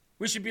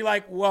 We should be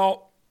like,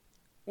 well,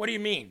 what do you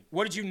mean?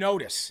 What did you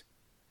notice?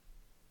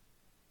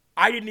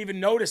 I didn't even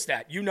notice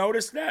that. You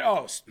noticed that?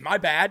 Oh, my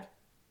bad.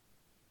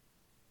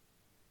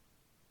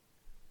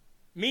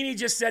 Mimi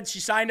just said she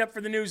signed up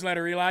for the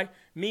newsletter, Eli.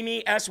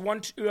 Mimi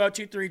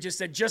S1223 just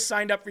said, just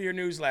signed up for your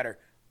newsletter.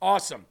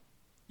 Awesome.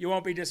 You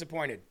won't be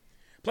disappointed.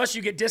 Plus,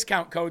 you get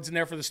discount codes in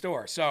there for the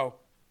store. So,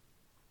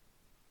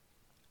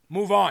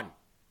 move on.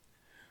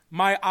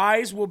 My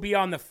eyes will be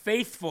on the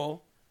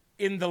faithful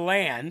in the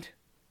land,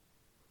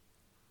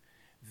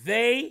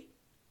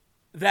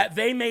 that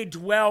they may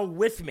dwell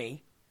with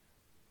me.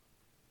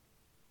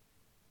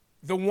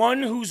 The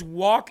one whose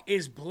walk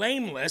is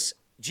blameless,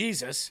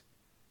 Jesus,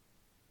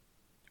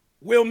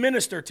 will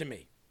minister to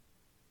me.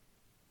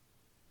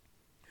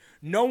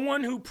 No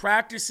one who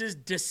practices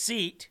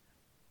deceit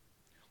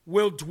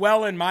will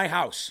dwell in my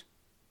house.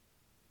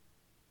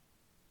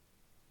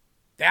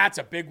 That's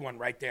a big one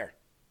right there.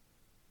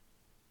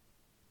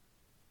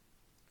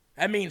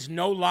 That means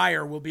no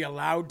liar will be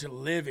allowed to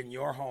live in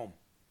your home.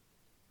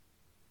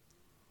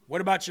 What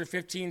about your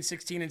 15,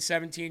 16, and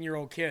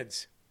 17-year-old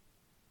kids?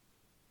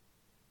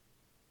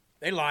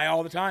 They lie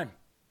all the time.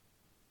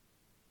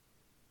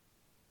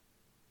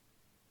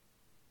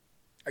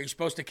 Are you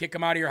supposed to kick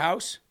them out of your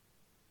house?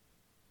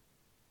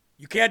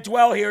 You can't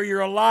dwell here.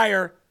 You're a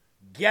liar.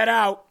 Get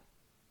out.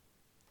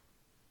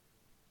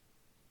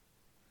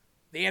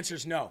 The answer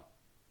is no.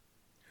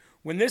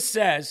 When this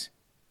says,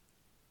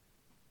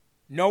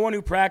 no one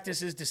who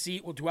practices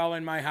deceit will dwell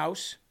in my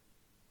house,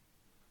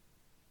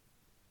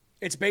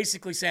 it's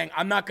basically saying,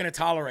 I'm not going to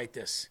tolerate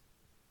this.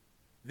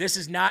 This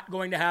is not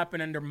going to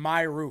happen under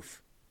my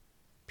roof,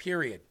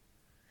 period.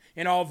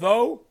 And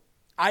although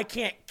I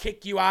can't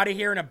kick you out of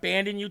here and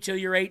abandon you till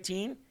you're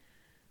 18,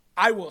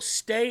 I will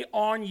stay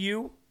on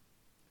you,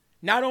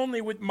 not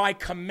only with my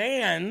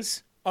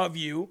commands of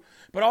you,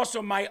 but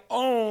also my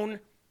own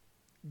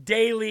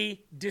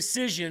daily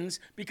decisions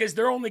because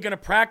they're only going to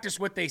practice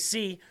what they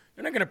see.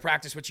 They're not going to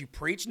practice what you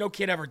preach. No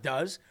kid ever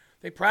does.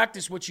 They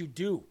practice what you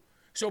do.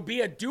 So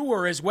be a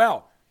doer as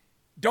well.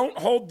 Don't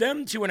hold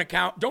them to an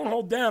account. Don't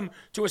hold them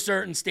to a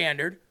certain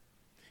standard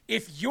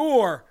if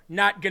you're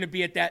not going to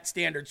be at that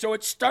standard. So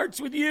it starts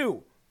with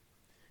you.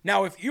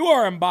 Now, if you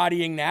are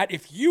embodying that,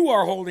 if you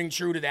are holding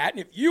true to that,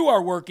 and if you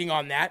are working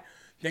on that,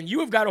 then you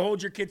have got to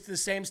hold your kids to the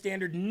same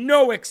standard.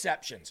 No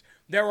exceptions.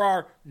 There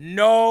are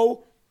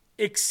no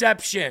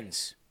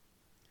exceptions.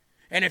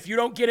 And if you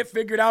don't get it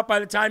figured out by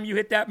the time you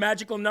hit that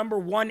magical number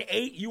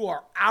 18, you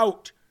are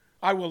out.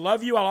 I will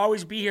love you. I'll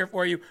always be here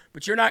for you.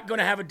 But you're not going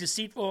to have a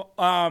deceitful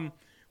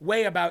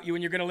way about you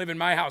and you're going to live in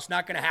my house.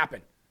 Not going to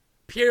happen.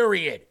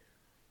 Period.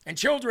 And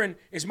children,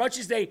 as much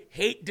as they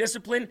hate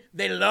discipline,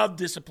 they love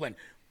discipline.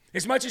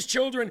 As much as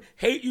children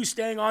hate you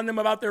staying on them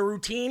about their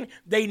routine,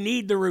 they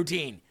need the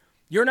routine.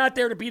 You're not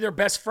there to be their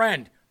best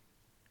friend.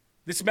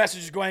 This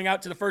message is going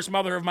out to the first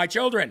mother of my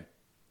children,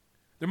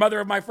 the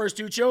mother of my first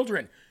 2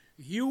 children.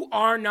 You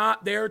are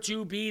not there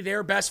to be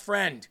their best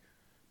friend.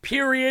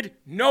 Period.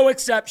 No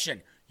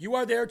exception. You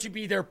are there to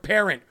be their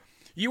parent.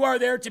 You are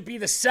there to be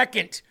the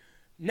second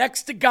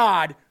next to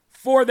God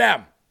for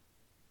them.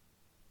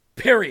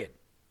 Period.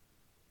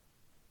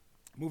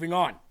 Moving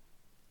on.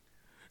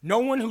 No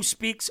one who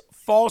speaks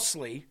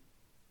falsely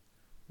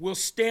will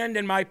stand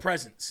in my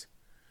presence.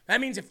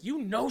 That means if you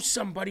know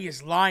somebody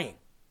is lying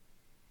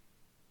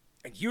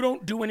and you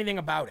don't do anything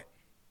about it,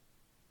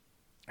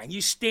 and you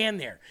stand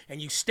there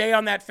and you stay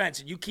on that fence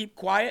and you keep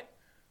quiet,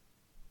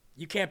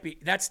 you can't be,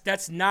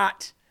 that's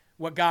not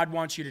what God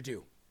wants you to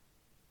do.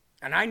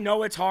 And I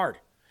know it's hard.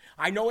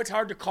 I know it's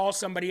hard to call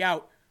somebody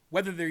out,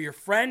 whether they're your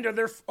friend or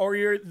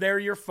they're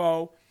your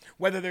foe,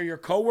 whether they're your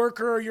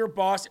coworker or your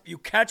boss. If you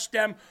catch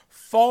them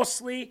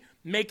falsely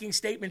making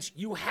statements,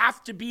 you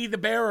have to be the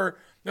bearer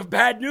of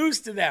bad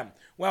news to them.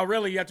 Well,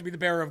 really, you have to be the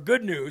bearer of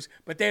good news,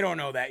 but they don't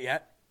know that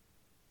yet.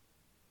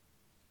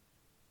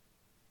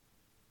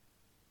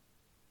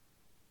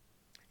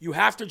 You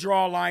have to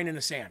draw a line in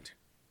the sand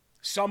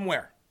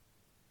somewhere.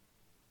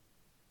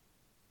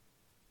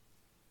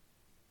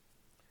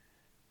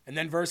 And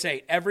then verse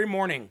 8, every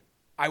morning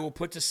I will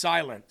put to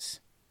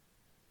silence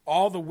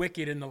all the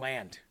wicked in the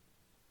land.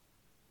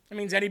 That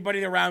means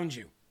anybody around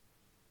you.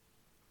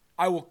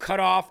 I will cut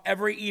off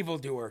every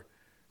evildoer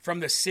from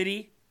the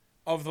city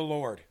of the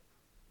Lord.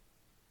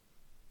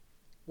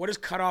 What does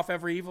cut off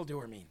every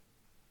evildoer mean?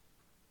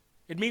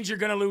 It means you're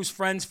going to lose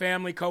friends,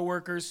 family,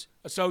 coworkers,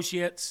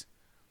 associates,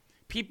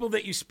 people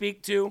that you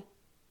speak to.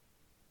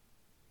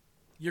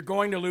 You're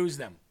going to lose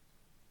them.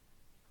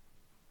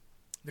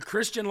 The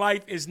Christian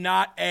life is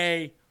not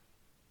a,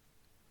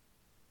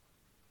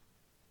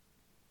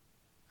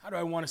 how do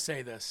I want to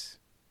say this?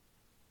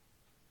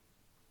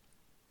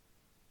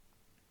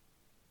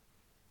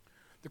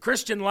 The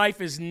Christian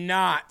life is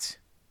not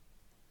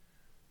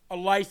a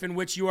life in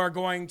which you are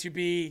going to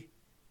be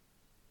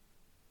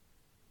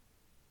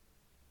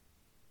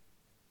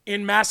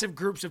in massive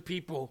groups of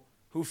people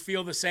who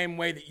feel the same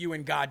way that you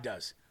and God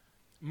does.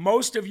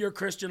 Most of your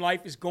Christian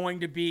life is going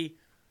to be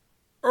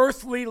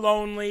earthly,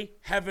 lonely,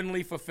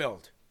 heavenly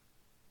fulfilled.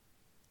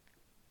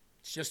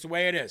 It's just the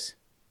way it is.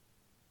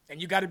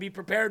 And you got to be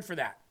prepared for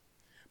that.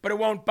 But it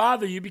won't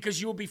bother you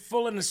because you'll be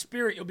full in the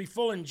Spirit. You'll be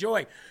full in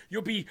joy.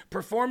 You'll be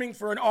performing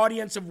for an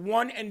audience of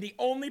one, and the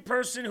only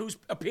person whose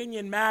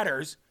opinion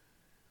matters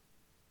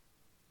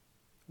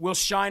will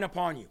shine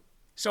upon you.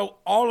 So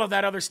all of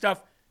that other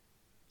stuff,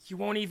 it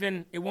won't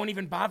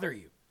even bother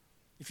you.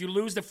 If you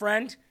lose the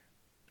friend,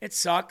 it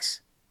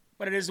sucks,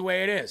 but it is the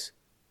way it is.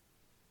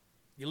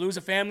 You lose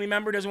a family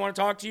member, doesn't want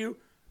to talk to you,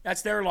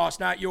 that's their loss,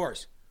 not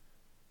yours.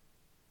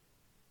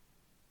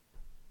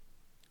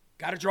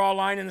 Got to draw a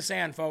line in the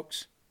sand,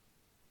 folks.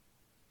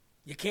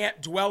 You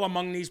can't dwell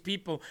among these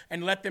people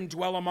and let them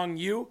dwell among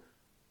you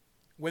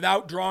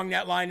without drawing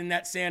that line in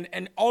that sand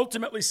and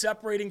ultimately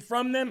separating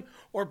from them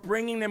or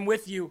bringing them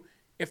with you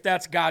if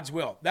that's God's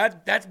will.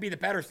 That'd be the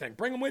better thing.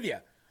 Bring them with you.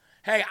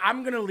 Hey,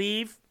 I'm going to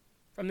leave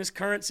from this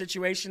current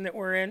situation that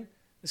we're in,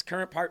 this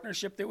current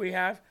partnership that we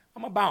have.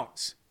 I'm going to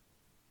bounce.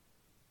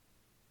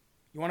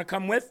 You want to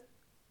come with?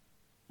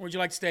 Or would you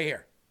like to stay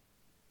here?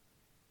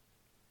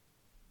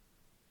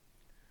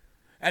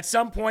 At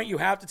some point, you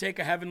have to take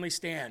a heavenly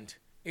stand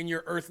in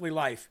your earthly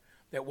life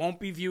that won't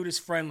be viewed as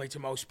friendly to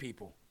most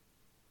people.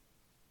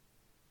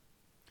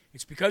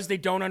 It's because they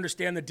don't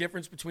understand the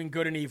difference between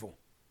good and evil.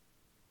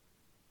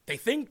 They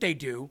think they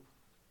do,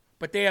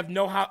 but they have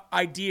no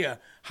idea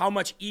how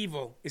much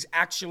evil is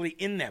actually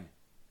in them.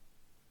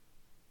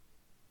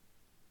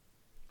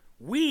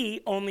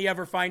 We only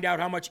ever find out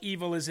how much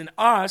evil is in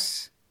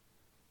us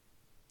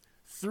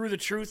through the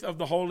truth of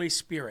the Holy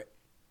Spirit.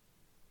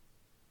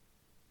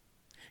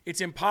 It's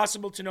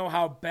impossible to know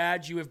how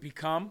bad you have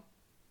become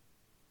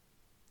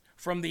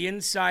from the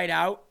inside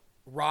out,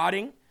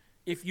 rotting,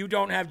 if you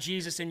don't have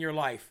Jesus in your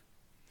life.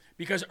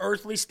 Because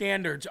earthly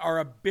standards are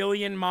 1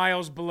 billion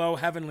miles below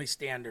heavenly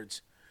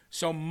standards.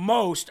 So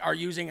most are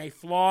using a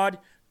flawed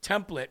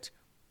template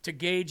to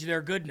gauge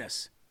their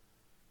goodness.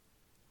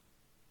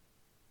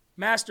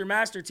 Master,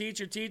 master,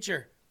 teacher,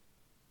 teacher.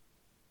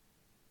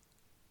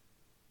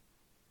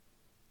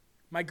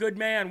 My good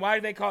man, why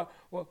do they call,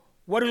 well,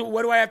 what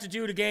do I have to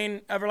do to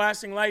gain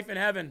everlasting life in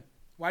heaven?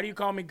 Why do you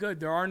call me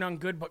good? There are none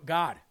good but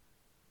God,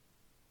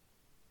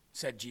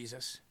 said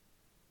Jesus.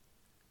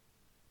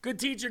 Good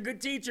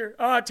teacher.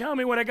 Oh, tell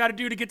me what I got to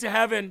do to get to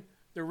heaven,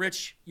 the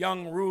rich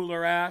young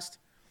ruler asked.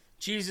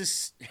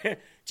 Jesus'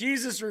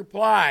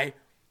 reply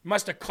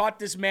must have caught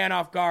this man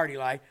off guard,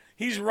 Eli.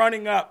 He's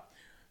running up.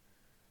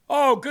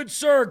 Oh, good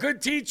sir,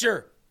 good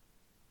teacher.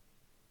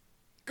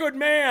 Good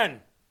man.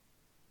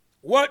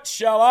 What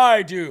shall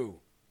I do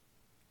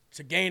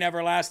to gain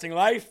everlasting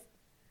life?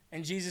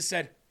 And Jesus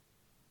said,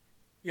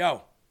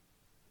 yo,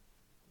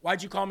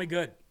 why'd you call me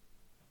good?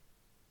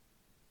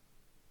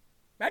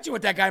 Imagine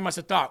what that guy must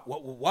have thought.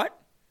 What?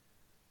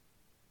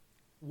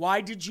 Why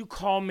did you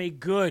call me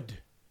good?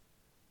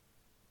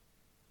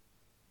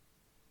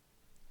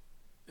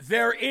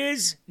 There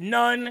is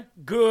none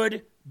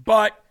good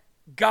but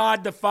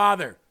God the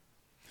Father.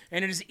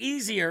 And it is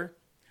easier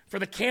for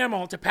the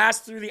camel to pass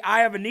through the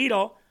eye of a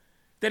needle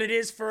than it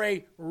is for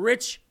a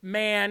rich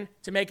man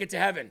to make it to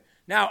heaven.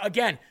 Now,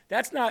 again,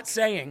 that's not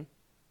saying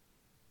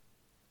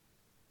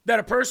that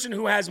a person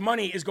who has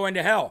money is going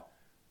to hell,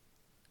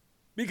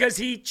 because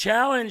he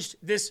challenged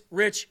this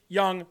rich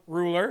young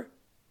ruler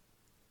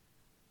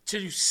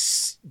to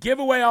give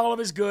away all of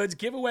his goods,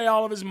 give away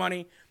all of his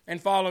money,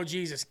 and follow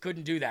Jesus.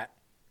 Couldn't do that.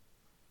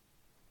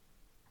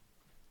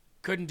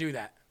 Couldn't do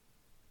that.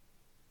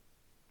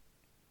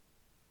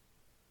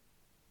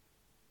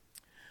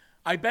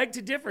 I beg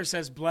to differ,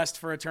 says Blessed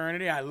for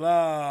Eternity. I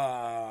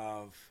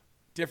love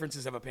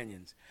differences of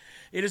opinions.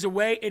 It is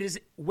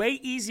way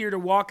easier to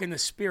walk in the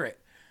Spirit.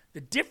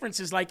 The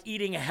difference is like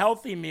eating a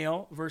healthy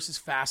meal versus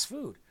fast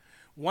food.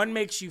 One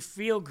makes you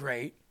feel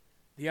great,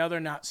 the other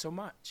not so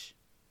much.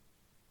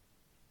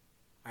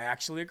 I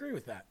actually agree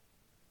with that.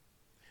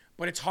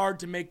 But it's hard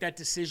to make that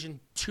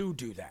decision to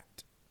do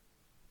that.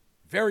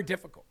 Very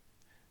difficult.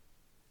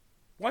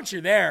 Once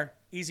you're there,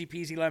 easy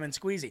peasy lemon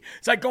squeezy.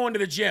 It's like going to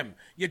the gym.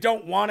 You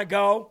don't want to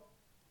go,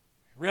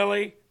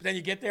 really, but then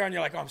you get there and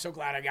you're like, oh, I'm so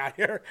glad I got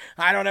here.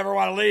 I don't ever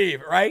want to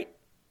leave, right?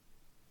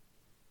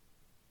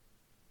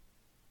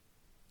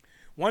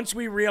 Once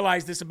we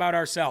realize this about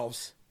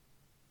ourselves,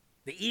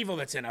 the evil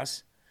that's in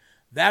us,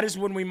 that is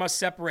when we must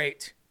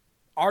separate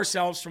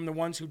ourselves from the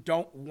ones who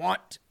don't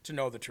want to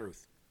know the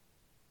truth.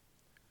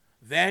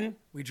 Then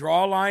we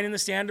draw a line in the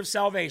sand of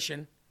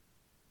salvation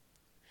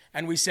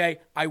and we say,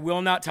 I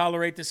will not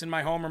tolerate this in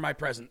my home or my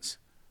presence,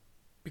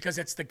 because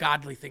it's the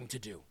godly thing to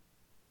do.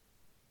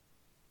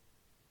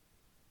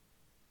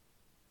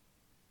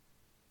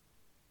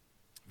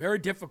 Very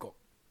difficult.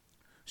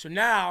 So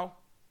now,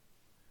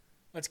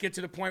 let's get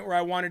to the point where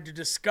I wanted to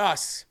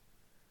discuss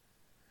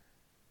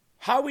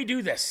how we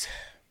do this.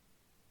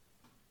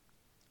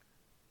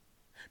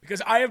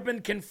 Because I have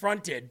been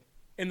confronted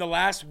in the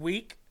last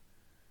week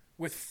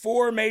with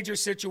 4 major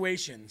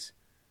situations.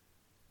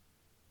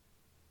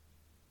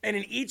 And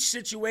in each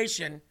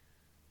situation,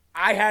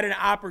 I had an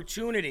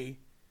opportunity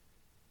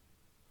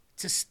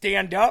to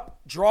stand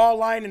up, draw a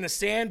line in the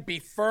sand, be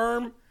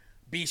firm,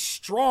 be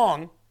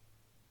strong,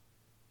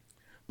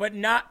 but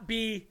not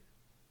be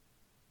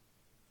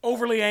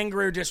overly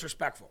angry or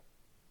disrespectful.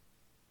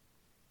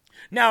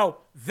 Now,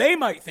 they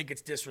might think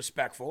it's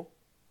disrespectful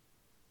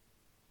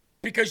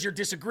because you're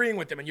disagreeing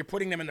with them and you're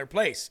putting them in their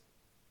place.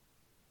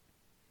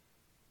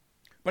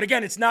 But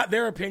again, it's not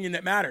their opinion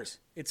that matters.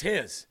 It's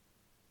his.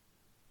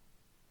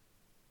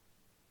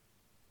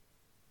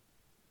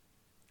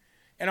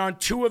 And on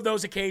 2 of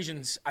those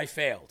occasions, I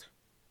failed.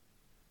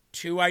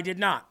 2 I did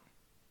not.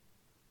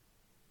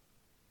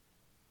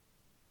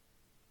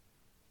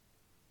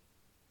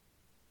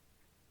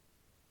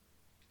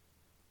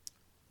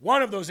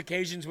 One of those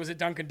occasions was at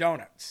Dunkin'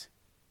 Donuts.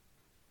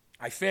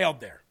 I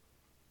failed there.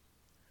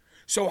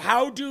 So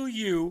how do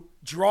you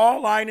draw a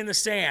line in the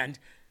sand,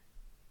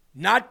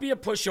 not be a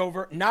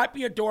pushover, not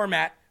be a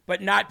doormat,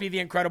 but not be the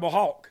Incredible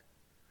Hulk?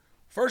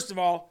 First of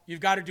all, you've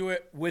got to do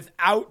it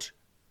without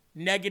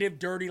negative,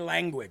 dirty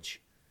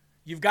language.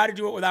 You've got to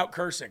do it without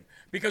cursing.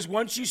 Because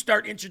once you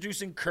start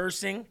introducing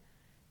cursing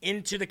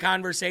into the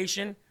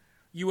conversation,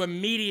 you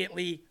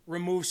immediately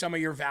remove some of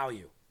your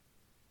value.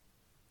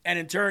 And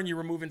in turn, you're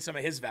removing some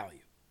of his value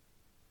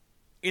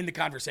in the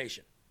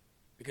conversation.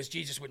 Because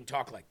Jesus wouldn't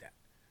talk like that.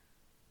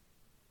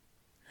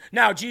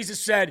 Now, Jesus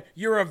said,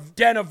 you're a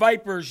den of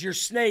vipers, you're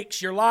snakes,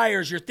 you're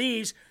liars, you're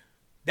thieves.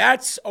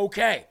 That's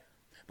okay.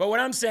 But what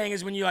I'm saying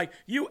is when you're like,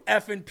 you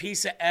effing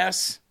piece of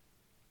S,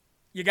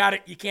 you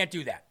can't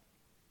do that.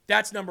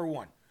 That's number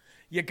 1.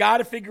 You got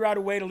to figure out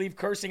a way to leave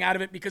cursing out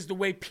of it, because the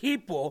way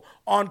people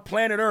on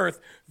planet Earth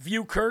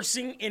view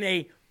cursing in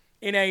a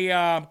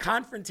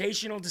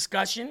confrontational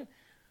discussion,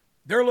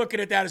 they're looking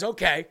at that as,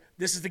 okay,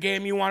 this is the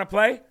game you want to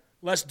play?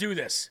 Let's do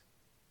this.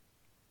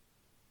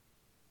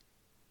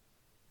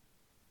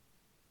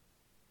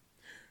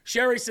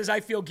 Sherry says,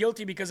 I feel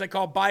guilty because I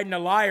called Biden a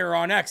liar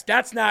on X.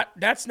 That's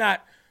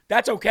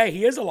okay.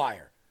 He is a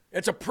liar. He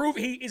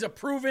is a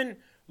proven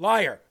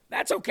liar.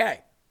 That's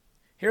okay.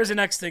 Here's the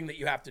next thing that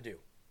you have to do.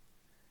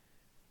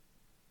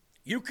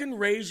 You can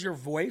raise your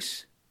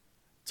voice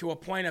to a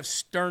point of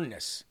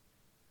sternness,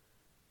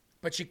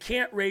 but you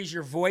can't raise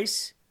your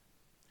voice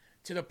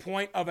to the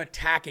point of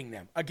attacking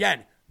them.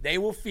 Again, they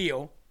will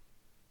feel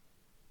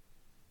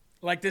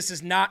like this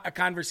is not a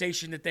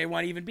conversation that they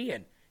want to even be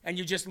in, and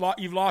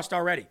you've lost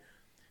already.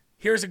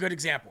 Here's a good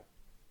example.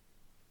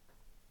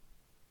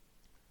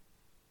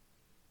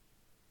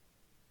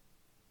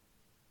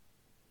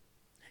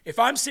 If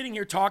I'm sitting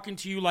here talking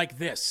to you like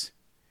this,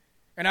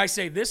 and I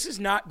say, this is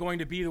not going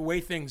to be the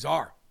way things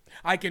are,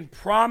 I can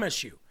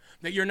promise you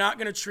that you're not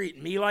going to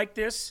treat me like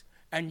this,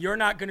 and you're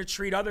not going to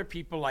treat other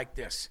people like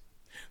this.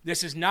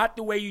 This is not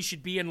the way you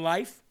should be in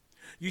life.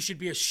 You should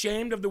be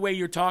ashamed of the way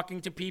you're talking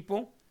to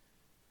people.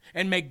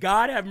 And may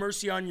God have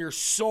mercy on your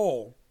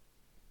soul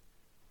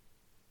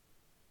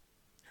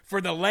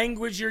for the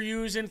language you're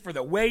using, for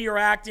the way you're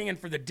acting, and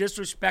for the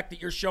disrespect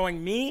that you're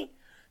showing me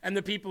and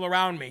the people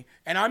around me.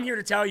 And I'm here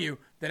to tell you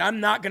that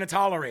I'm not going to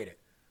tolerate it.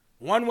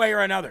 One way or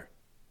another,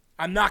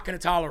 I'm not going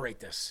to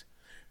tolerate this.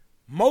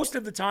 Most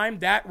of the time,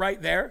 that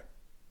right there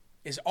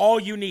is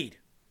all you need.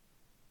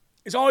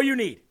 Is all you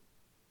need.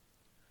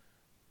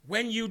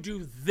 When you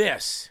do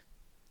this,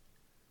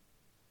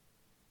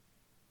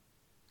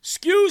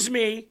 excuse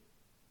me,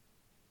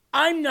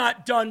 I'm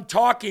not done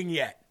talking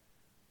yet.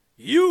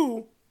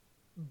 You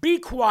be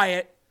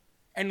quiet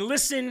and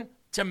listen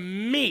to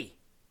me.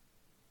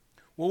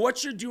 Well,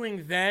 what you're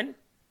doing then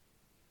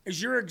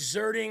is you're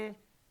exerting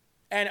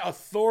an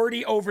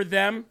authority over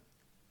them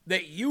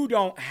that you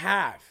don't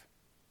have,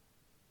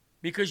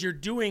 because you're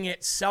doing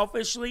it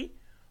selfishly,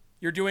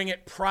 you're doing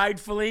it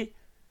pridefully,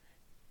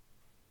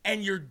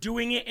 and you're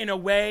doing it in a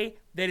way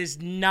that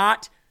is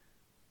not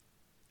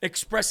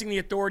expressing the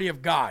authority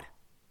of God.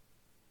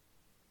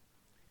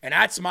 And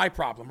that's my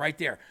problem right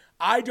there.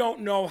 I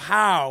don't know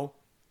how.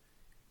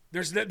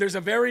 There's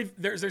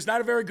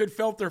not a very good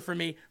filter for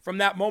me from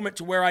that moment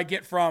to where I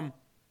get from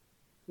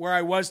where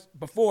I was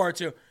before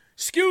to,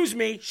 excuse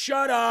me,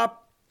 shut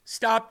up,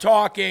 stop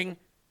talking.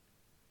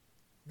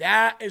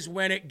 That is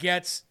when it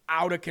gets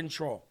out of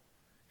control.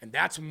 And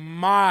that's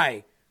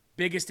my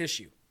biggest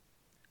issue.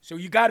 So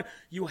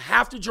you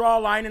have to draw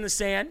a line in the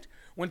sand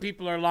when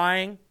people are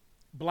lying,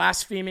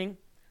 blaspheming,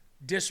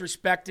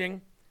 disrespecting,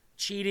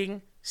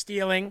 cheating,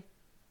 stealing,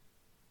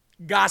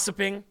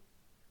 gossiping.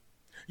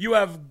 You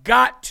have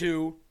got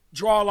to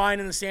draw a line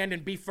in the sand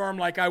and be firm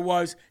like I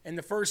was in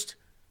the first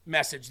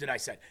message that I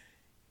said.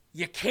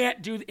 You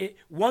can't do it.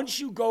 Once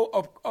you go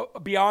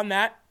up beyond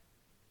that,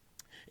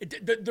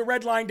 the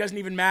red line doesn't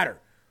even matter.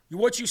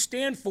 What you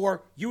stand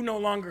for, you no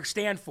longer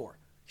stand for.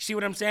 You see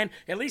what I'm saying?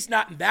 At least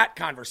not in that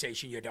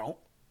conversation, you don't.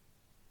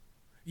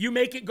 You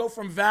make it go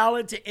from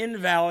valid to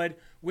invalid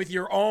with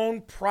your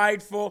own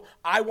prideful,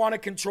 I want to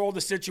control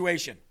the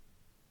situation.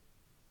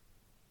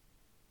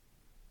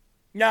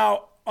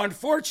 Now,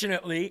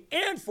 unfortunately,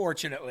 none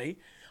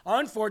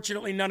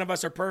of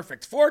us are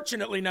perfect.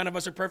 Fortunately, none of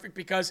us are perfect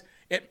because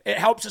it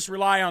helps us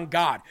rely on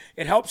God.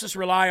 It helps us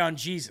rely on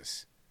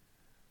Jesus.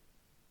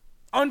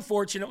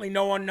 Unfortunately,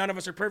 none of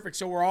us are perfect,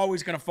 so we're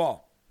always going to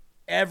fall.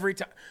 Every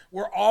time.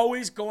 We're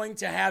always going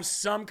to have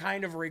some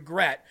kind of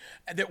regret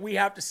that we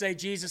have to say,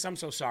 Jesus, I'm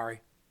so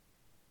sorry.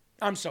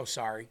 I'm so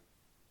sorry.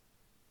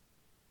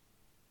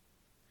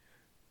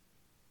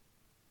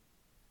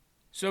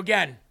 So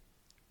again,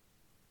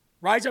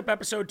 Rise Up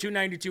episode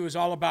 292 is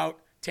all about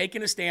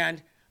taking a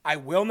stand. I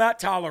will not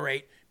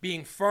tolerate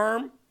being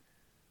firm,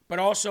 but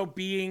also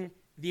being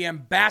the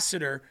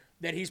ambassador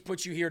that he's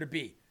put you here to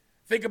be.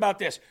 Think about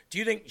this. Do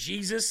you think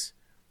Jesus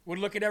would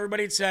look at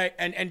everybody and say,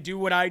 and do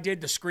what I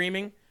did, the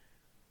screaming?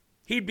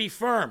 He'd be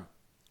firm.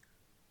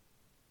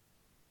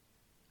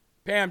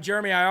 Pam,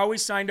 Jeremy, I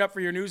always signed up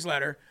for your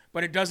newsletter,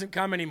 but it doesn't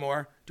come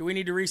anymore. Do we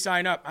need to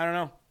re-sign up? I don't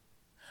know.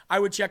 I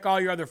would check all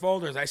your other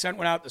folders. I sent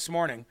one out this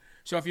morning.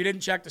 So if you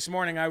didn't check this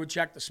morning, I would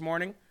check this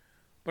morning.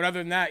 But other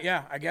than that,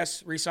 yeah, I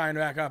guess re-sign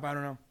back up. I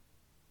don't know.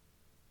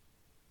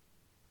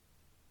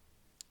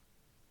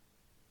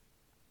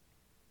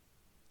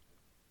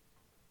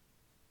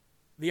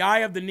 The eye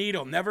of the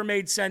needle never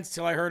made sense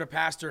till I heard a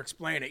pastor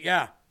explain it.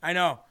 Yeah, I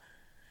know.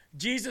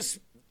 Jesus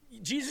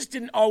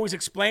didn't always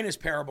explain his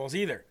parables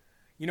either.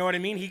 You know what I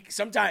mean?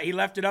 Sometimes he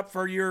left it up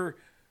for your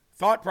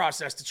thought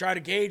process to try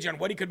to gauge on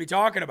what he could be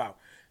talking about.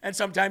 And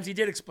sometimes he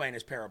did explain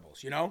his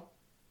parables, you know?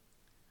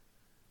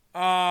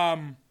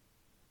 I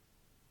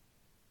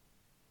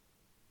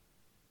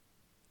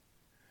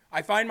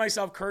find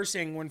myself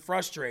cursing when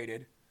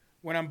frustrated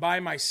when I'm by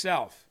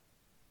myself.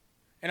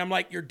 And I'm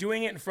like, you're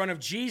doing it in front of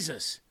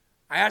Jesus.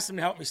 I asked him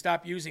to help me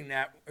stop using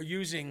that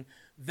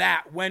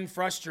when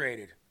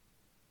frustrated.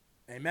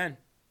 Amen.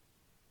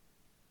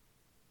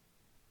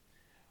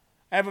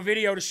 I have a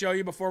video to show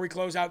you before we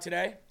close out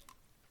today.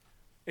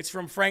 It's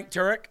from Frank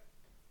Turek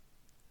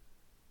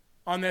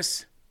on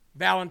this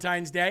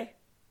Valentine's Day.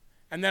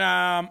 And then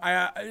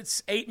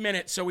it's 8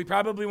 minutes, so we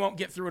probably won't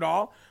get through it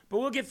all, but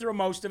we'll get through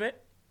most of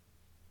it.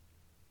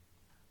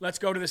 Let's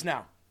go to this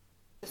now.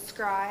 The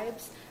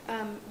scribes,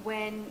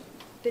 when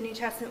the New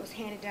Testament was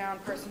handed down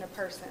person to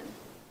person.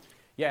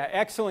 Yeah,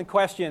 excellent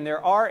question.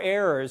 There are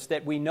errors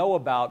that we know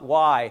about.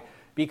 Why?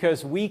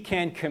 Because we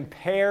can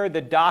compare the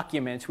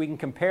documents, we can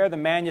compare the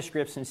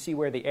manuscripts and see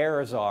where the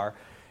errors are.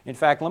 In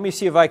fact, let me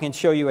see if I can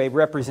show you a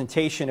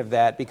representation of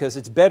that, because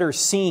it's better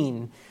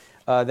seen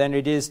than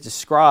it is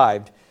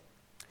described.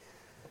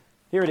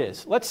 Here it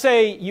is. Let's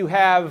say you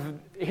have,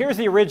 here's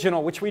the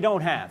original, which we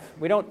don't have.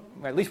 We don't,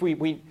 at least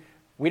we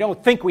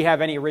don't think we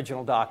have any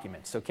original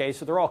documents, okay?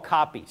 So they're all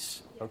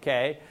copies,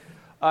 okay?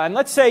 And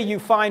let's say you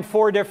find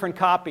 4 different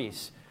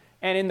copies.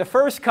 And in the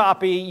first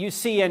copy, you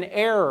see an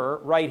error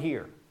right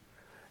here.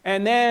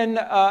 And then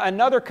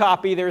another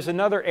copy, there's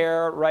another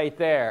error right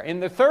there.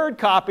 In the third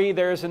copy,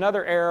 there's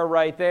another error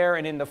right there.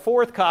 And in the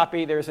fourth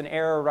copy, there's an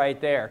error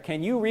right there.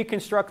 Can you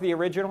reconstruct the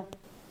original?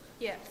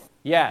 Yes.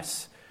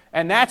 Yes.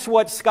 And that's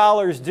what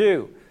scholars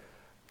do.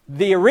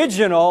 The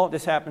original,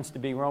 this happens to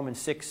be Romans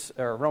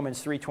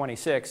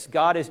 3:26,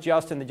 God is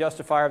just and the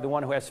justifier of the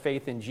one who has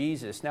faith in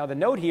Jesus. Now the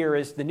note here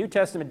is the New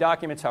Testament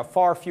documents have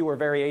far fewer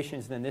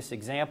variations than this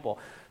example.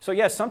 So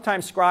yes,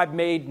 sometimes scribe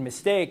made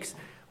mistakes,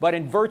 but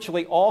in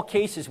virtually all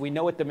cases we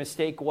know what the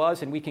mistake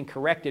was and we can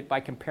correct it by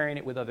comparing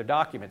it with other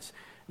documents.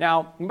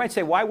 Now you might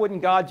say, why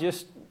wouldn't God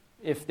just,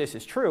 if this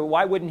is true,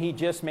 why wouldn't he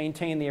just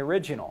maintain the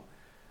original?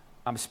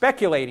 I'm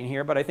speculating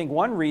here, but I think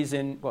one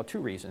reason, well, 2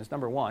 reasons.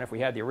 Number one, if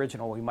we had the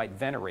original, we might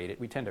venerate it.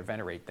 We tend to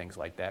venerate things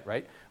like that,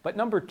 right? But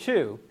number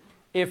 2,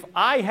 if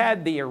I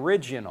had the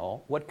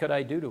original, what could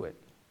I do to it?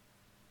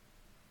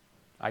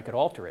 I could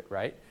alter it,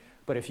 right?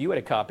 But if you had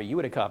a copy, you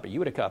had a copy,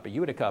 you had a copy,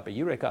 you had a copy,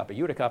 you had a copy,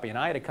 you had a copy, and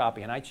I had a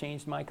copy, and I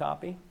changed my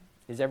copy,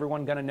 is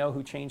everyone going to know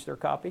who changed their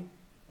copy?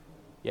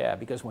 Yeah,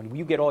 because when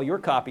you get all your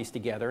copies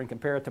together and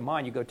compare it to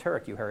mine, you go,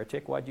 Turek, you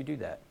heretic, why'd you do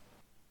that?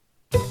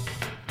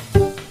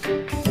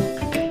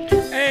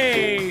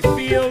 Hey,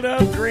 Field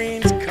of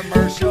Greens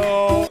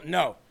commercial.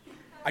 No,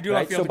 I do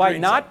love Field So of by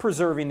Greens. not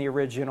preserving the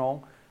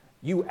original,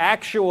 you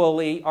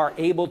actually are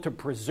able to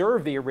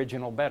preserve the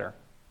original better.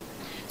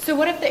 So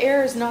what if the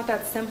error is not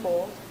that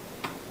simple?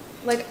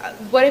 Like,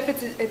 what if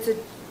it's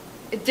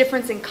a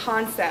difference in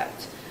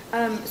concept?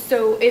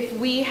 So if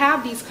we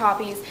have these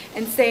copies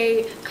and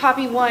say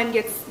copy 1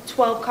 gets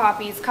 12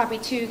 copies, copy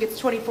 2 gets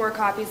 24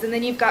 copies, and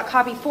then you've got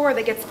copy 4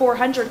 that gets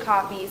 400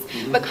 copies,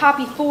 but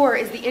copy 4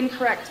 is the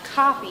incorrect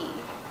copy,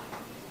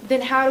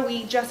 then how do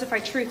we justify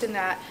truth in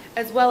that?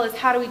 As well as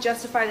how do we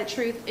justify the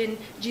truth in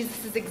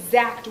Jesus'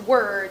 exact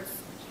words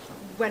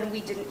when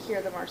we didn't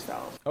hear them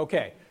ourselves?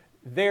 Okay,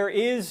 there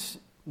is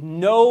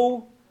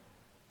no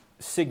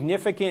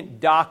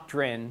significant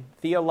doctrine,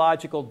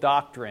 theological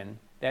doctrine,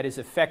 that is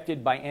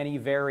affected by any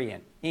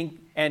variant.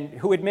 And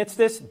who admits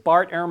this?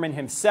 Bart Ehrman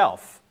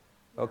himself.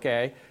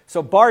 Okay?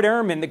 So Bart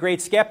Ehrman, the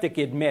great skeptic,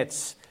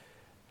 admits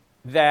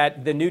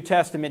that the New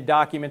Testament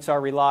documents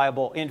are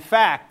reliable. In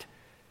fact,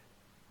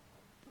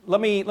 let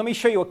me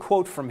show you a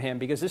quote from him,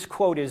 because this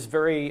quote is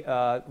very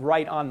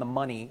right on the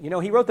money. You know,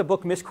 he wrote the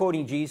book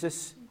Misquoting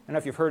Jesus. I don't know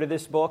if you've heard of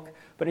this book,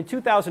 but in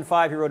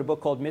 2005 he wrote a book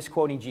called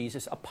Misquoting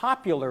Jesus, a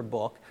popular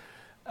book,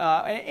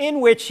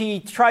 in which he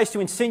tries to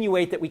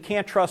insinuate that we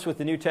can't trust what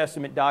the New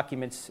Testament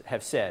documents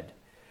have said.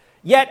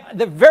 Yet,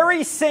 the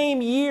very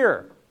same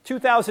year,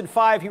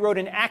 2005, he wrote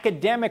an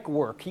academic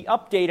work. He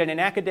updated an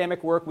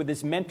academic work with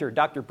his mentor,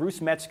 Dr.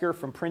 Bruce Metzger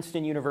from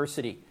Princeton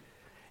University.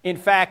 In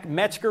fact,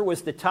 Metzger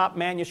was the top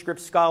manuscript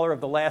scholar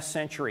of the last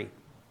century.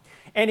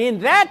 And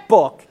in that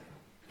book,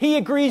 he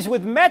agrees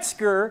with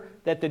Metzger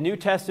that the New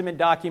Testament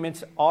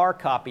documents are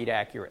copied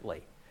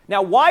accurately.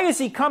 Now, why is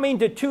he coming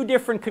to 2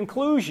 different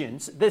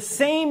conclusions the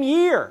same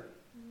year?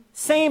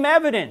 Same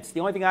evidence. The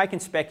only thing I can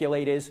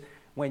speculate is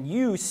when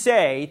you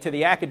say to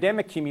the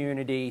academic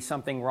community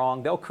something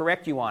wrong, they'll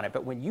correct you on it.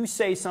 But when you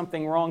say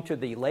something wrong to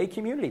the lay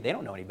community, they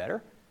don't know any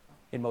better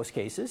in most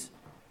cases.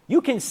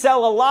 You can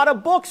sell a lot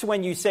of books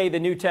when you say the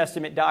New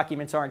Testament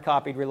documents aren't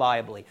copied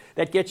reliably.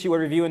 That gets you a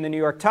review in the New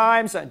York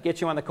Times, that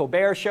gets you on the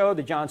Colbert Show,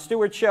 the Jon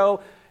Stewart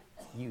Show.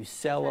 You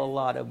sell a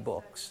lot of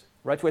books.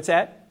 Right, what's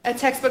that? A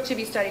textbook to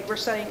be studied. We're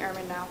studying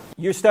Ehrman now.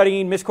 You're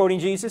studying Misquoting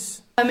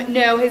Jesus?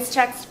 No, his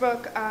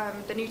textbook,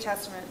 the New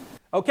Testament.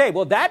 Okay,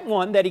 well that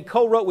one that he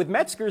co-wrote with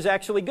Metzger is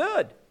actually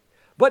good.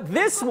 But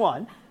this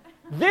one,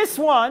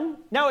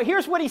 now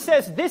here's what he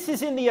says. This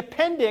is in the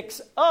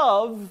appendix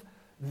of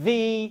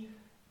the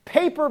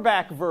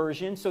paperback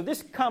version. So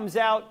this comes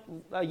out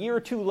a year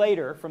or 2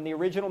 later from the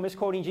original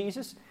Misquoting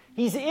Jesus.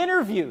 He's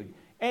interviewed.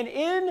 And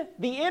in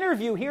the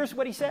interview, here's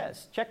what he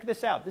says. Check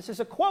this out. This is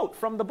a quote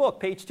from the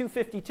book, page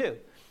 252.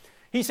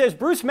 He says,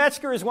 Bruce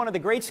Metzger is one of the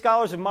great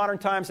scholars of modern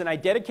times, and I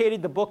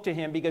dedicated the book to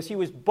him because he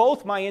was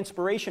both my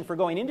inspiration for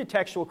going into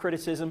textual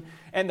criticism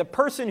and the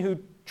person who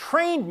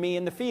trained me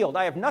in the field.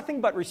 I have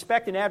nothing but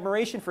respect and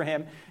admiration for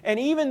him, and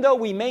even though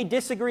we may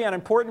disagree on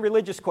important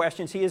religious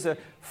questions, he is a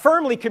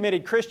firmly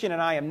committed Christian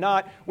and I am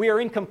not. We are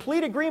in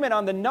complete agreement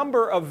on a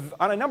number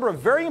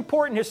of very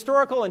important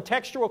historical and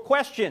textual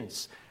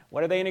questions.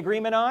 What are they in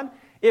agreement on?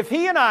 If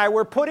he and I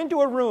were put into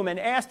a room and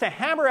asked to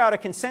hammer out a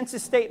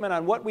consensus statement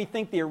on what we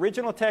think the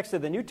original text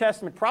of the New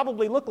Testament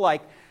probably looked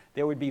like,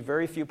 there would be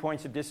very few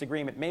points of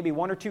disagreement, maybe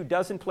 1 or 2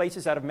 dozen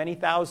places out of many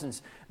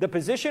thousands. The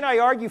position I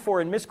argue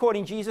for in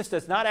misquoting Jesus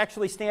does not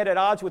actually stand at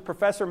odds with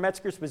Professor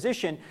Metzger's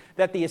position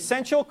that the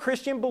essential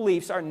Christian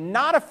beliefs are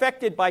not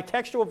affected by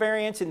textual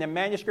variants in the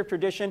manuscript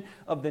tradition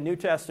of the New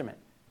Testament.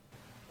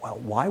 Well,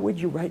 why would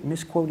you write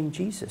misquoting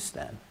Jesus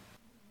then?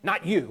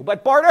 Not you,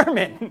 but Bart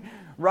Ehrman,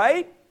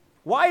 right?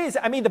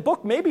 The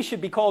book maybe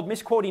should be called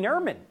Misquoting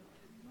Ehrman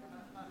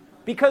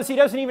because he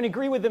doesn't even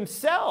agree with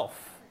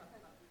himself.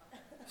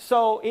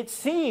 So it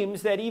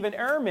seems that even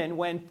Ehrman,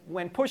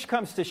 when push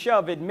comes to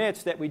shove,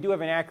 admits that we do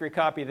have an accurate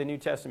copy of the New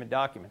Testament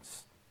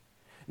documents.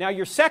 Now,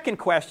 your second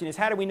question is,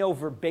 how do we know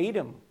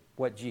verbatim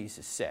what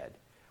Jesus said?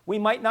 We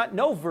might not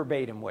know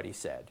verbatim what he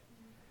said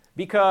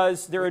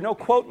because there are no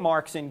quote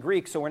marks in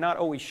Greek, so we're not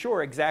always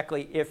sure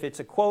exactly if it's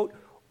a quote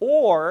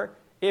or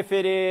if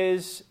it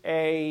is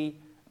a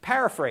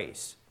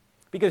paraphrase.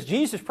 Because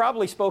Jesus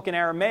probably spoke in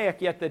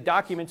Aramaic, yet the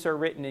documents are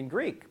written in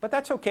Greek. But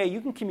that's okay.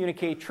 You can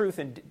communicate truth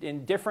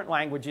in different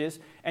languages,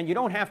 and you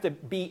don't have to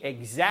be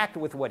exact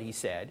with what he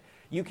said.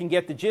 You can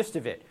get the gist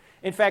of it.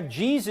 In fact,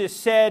 Jesus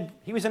said,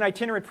 he was an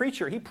itinerant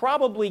preacher. He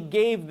probably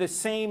gave the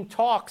same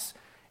talks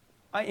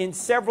in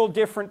several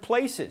different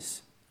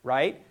places,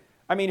 right?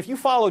 I mean, if you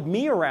followed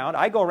me around,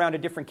 I go around to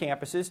different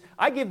campuses.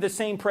 I give the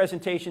same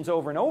presentations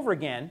over and over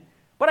again,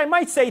 but I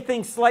might say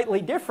things slightly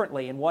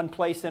differently in one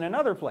place than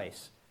another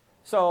place.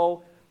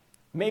 So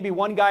maybe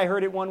one guy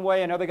heard it one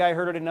way, another guy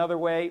heard it another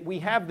way. We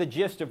have the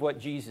gist of what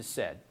Jesus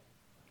said.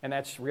 And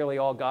that's really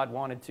all God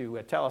wanted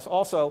to tell us.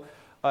 Also,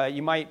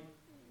 you might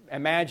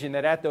imagine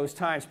that at those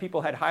times,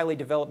 people had highly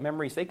developed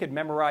memories. They could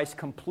memorize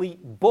complete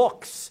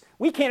books.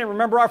 We can't even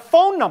remember our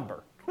phone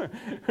number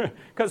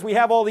because we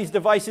have all these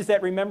devices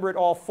that remember it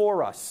all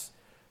for us.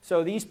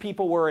 So these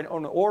people were an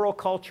oral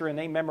culture, and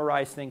they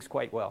memorized things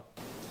quite well.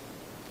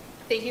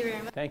 Thank you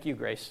very much. Thank you,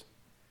 Grace.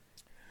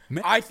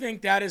 I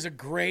think that is a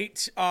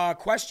great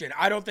question.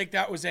 I don't think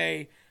that was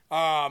an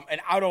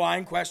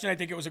out-of-line question. I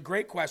think it was a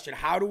great question.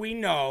 How do we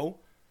know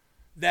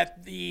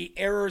that the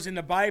errors in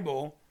the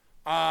Bible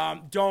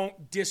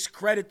don't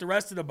discredit the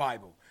rest of the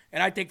Bible?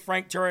 And I think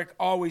Frank Turek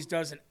always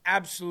does an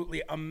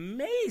absolutely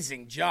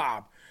amazing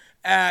job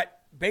at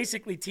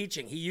basically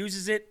teaching. He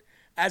uses it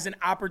as an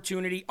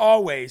opportunity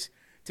always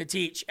to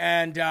teach,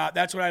 and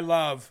that's what I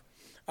love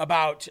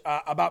about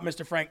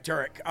Mr. Frank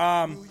Turek.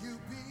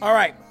 All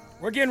right.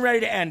 We're getting ready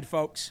to end,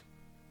 folks,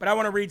 but I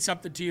want to read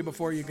something to you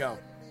before you go.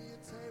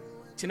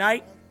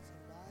 Tonight,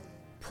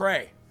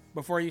 pray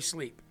before you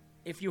sleep.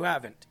 If you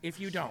haven't, if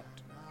you don't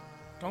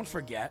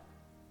forget.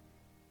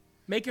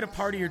 Make it a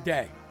part of your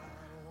day.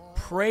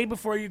 Pray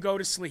before you go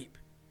to sleep.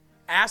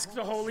 Ask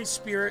the Holy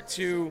Spirit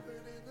to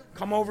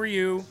come over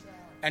you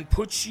and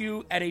put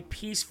you at a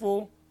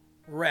peaceful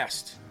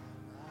rest.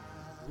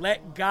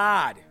 Let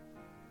God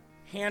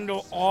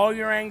handle all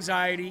your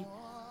anxiety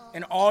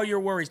and all your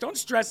worries. Don't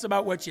stress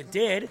about what you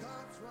did.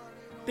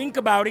 Think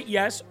about it,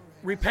 yes.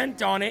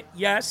 Repent on it,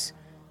 yes.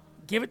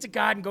 Give it to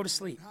God and go to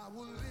sleep.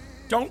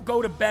 Don't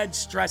go to bed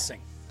stressing.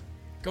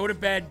 Go to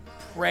bed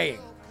praying.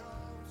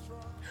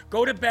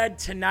 Go to bed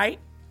tonight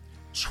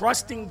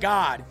trusting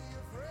God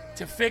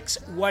to fix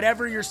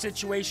whatever your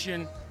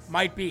situation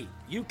might be.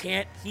 You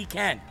can't, He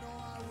can.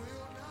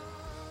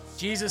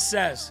 Jesus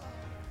says,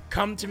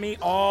 "Come to me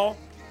all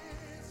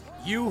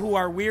you who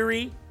are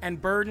weary and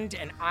burdened,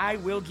 and I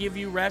will give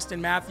you rest,"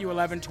 in Matthew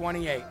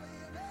 11:28.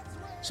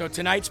 So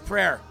tonight's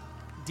prayer: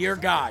 Dear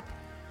God,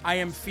 I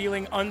am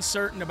feeling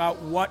uncertain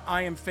about what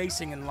I am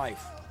facing in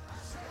life.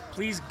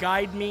 Please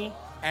guide me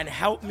and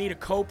help me to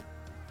cope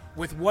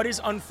with what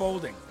is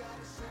unfolding.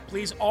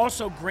 Please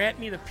also grant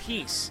me the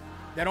peace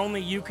that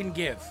only you can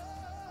give.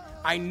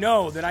 I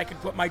know that I can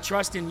put my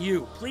trust in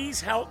you.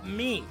 Please help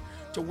me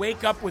to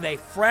wake up with a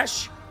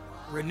fresh,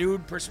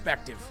 renewed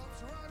perspective.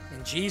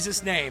 In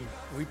Jesus' name,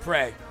 we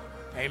pray.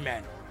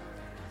 Amen.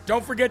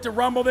 Don't forget to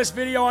rumble this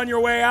video on your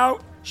way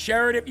out.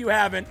 Share it if you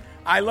haven't.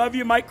 I love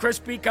you. Mike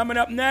Crispy coming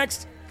up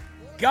next.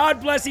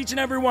 God bless each and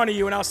every one of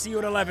you, and I'll see you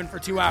at 11 for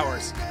 2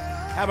 hours.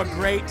 Have a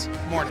great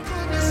morning.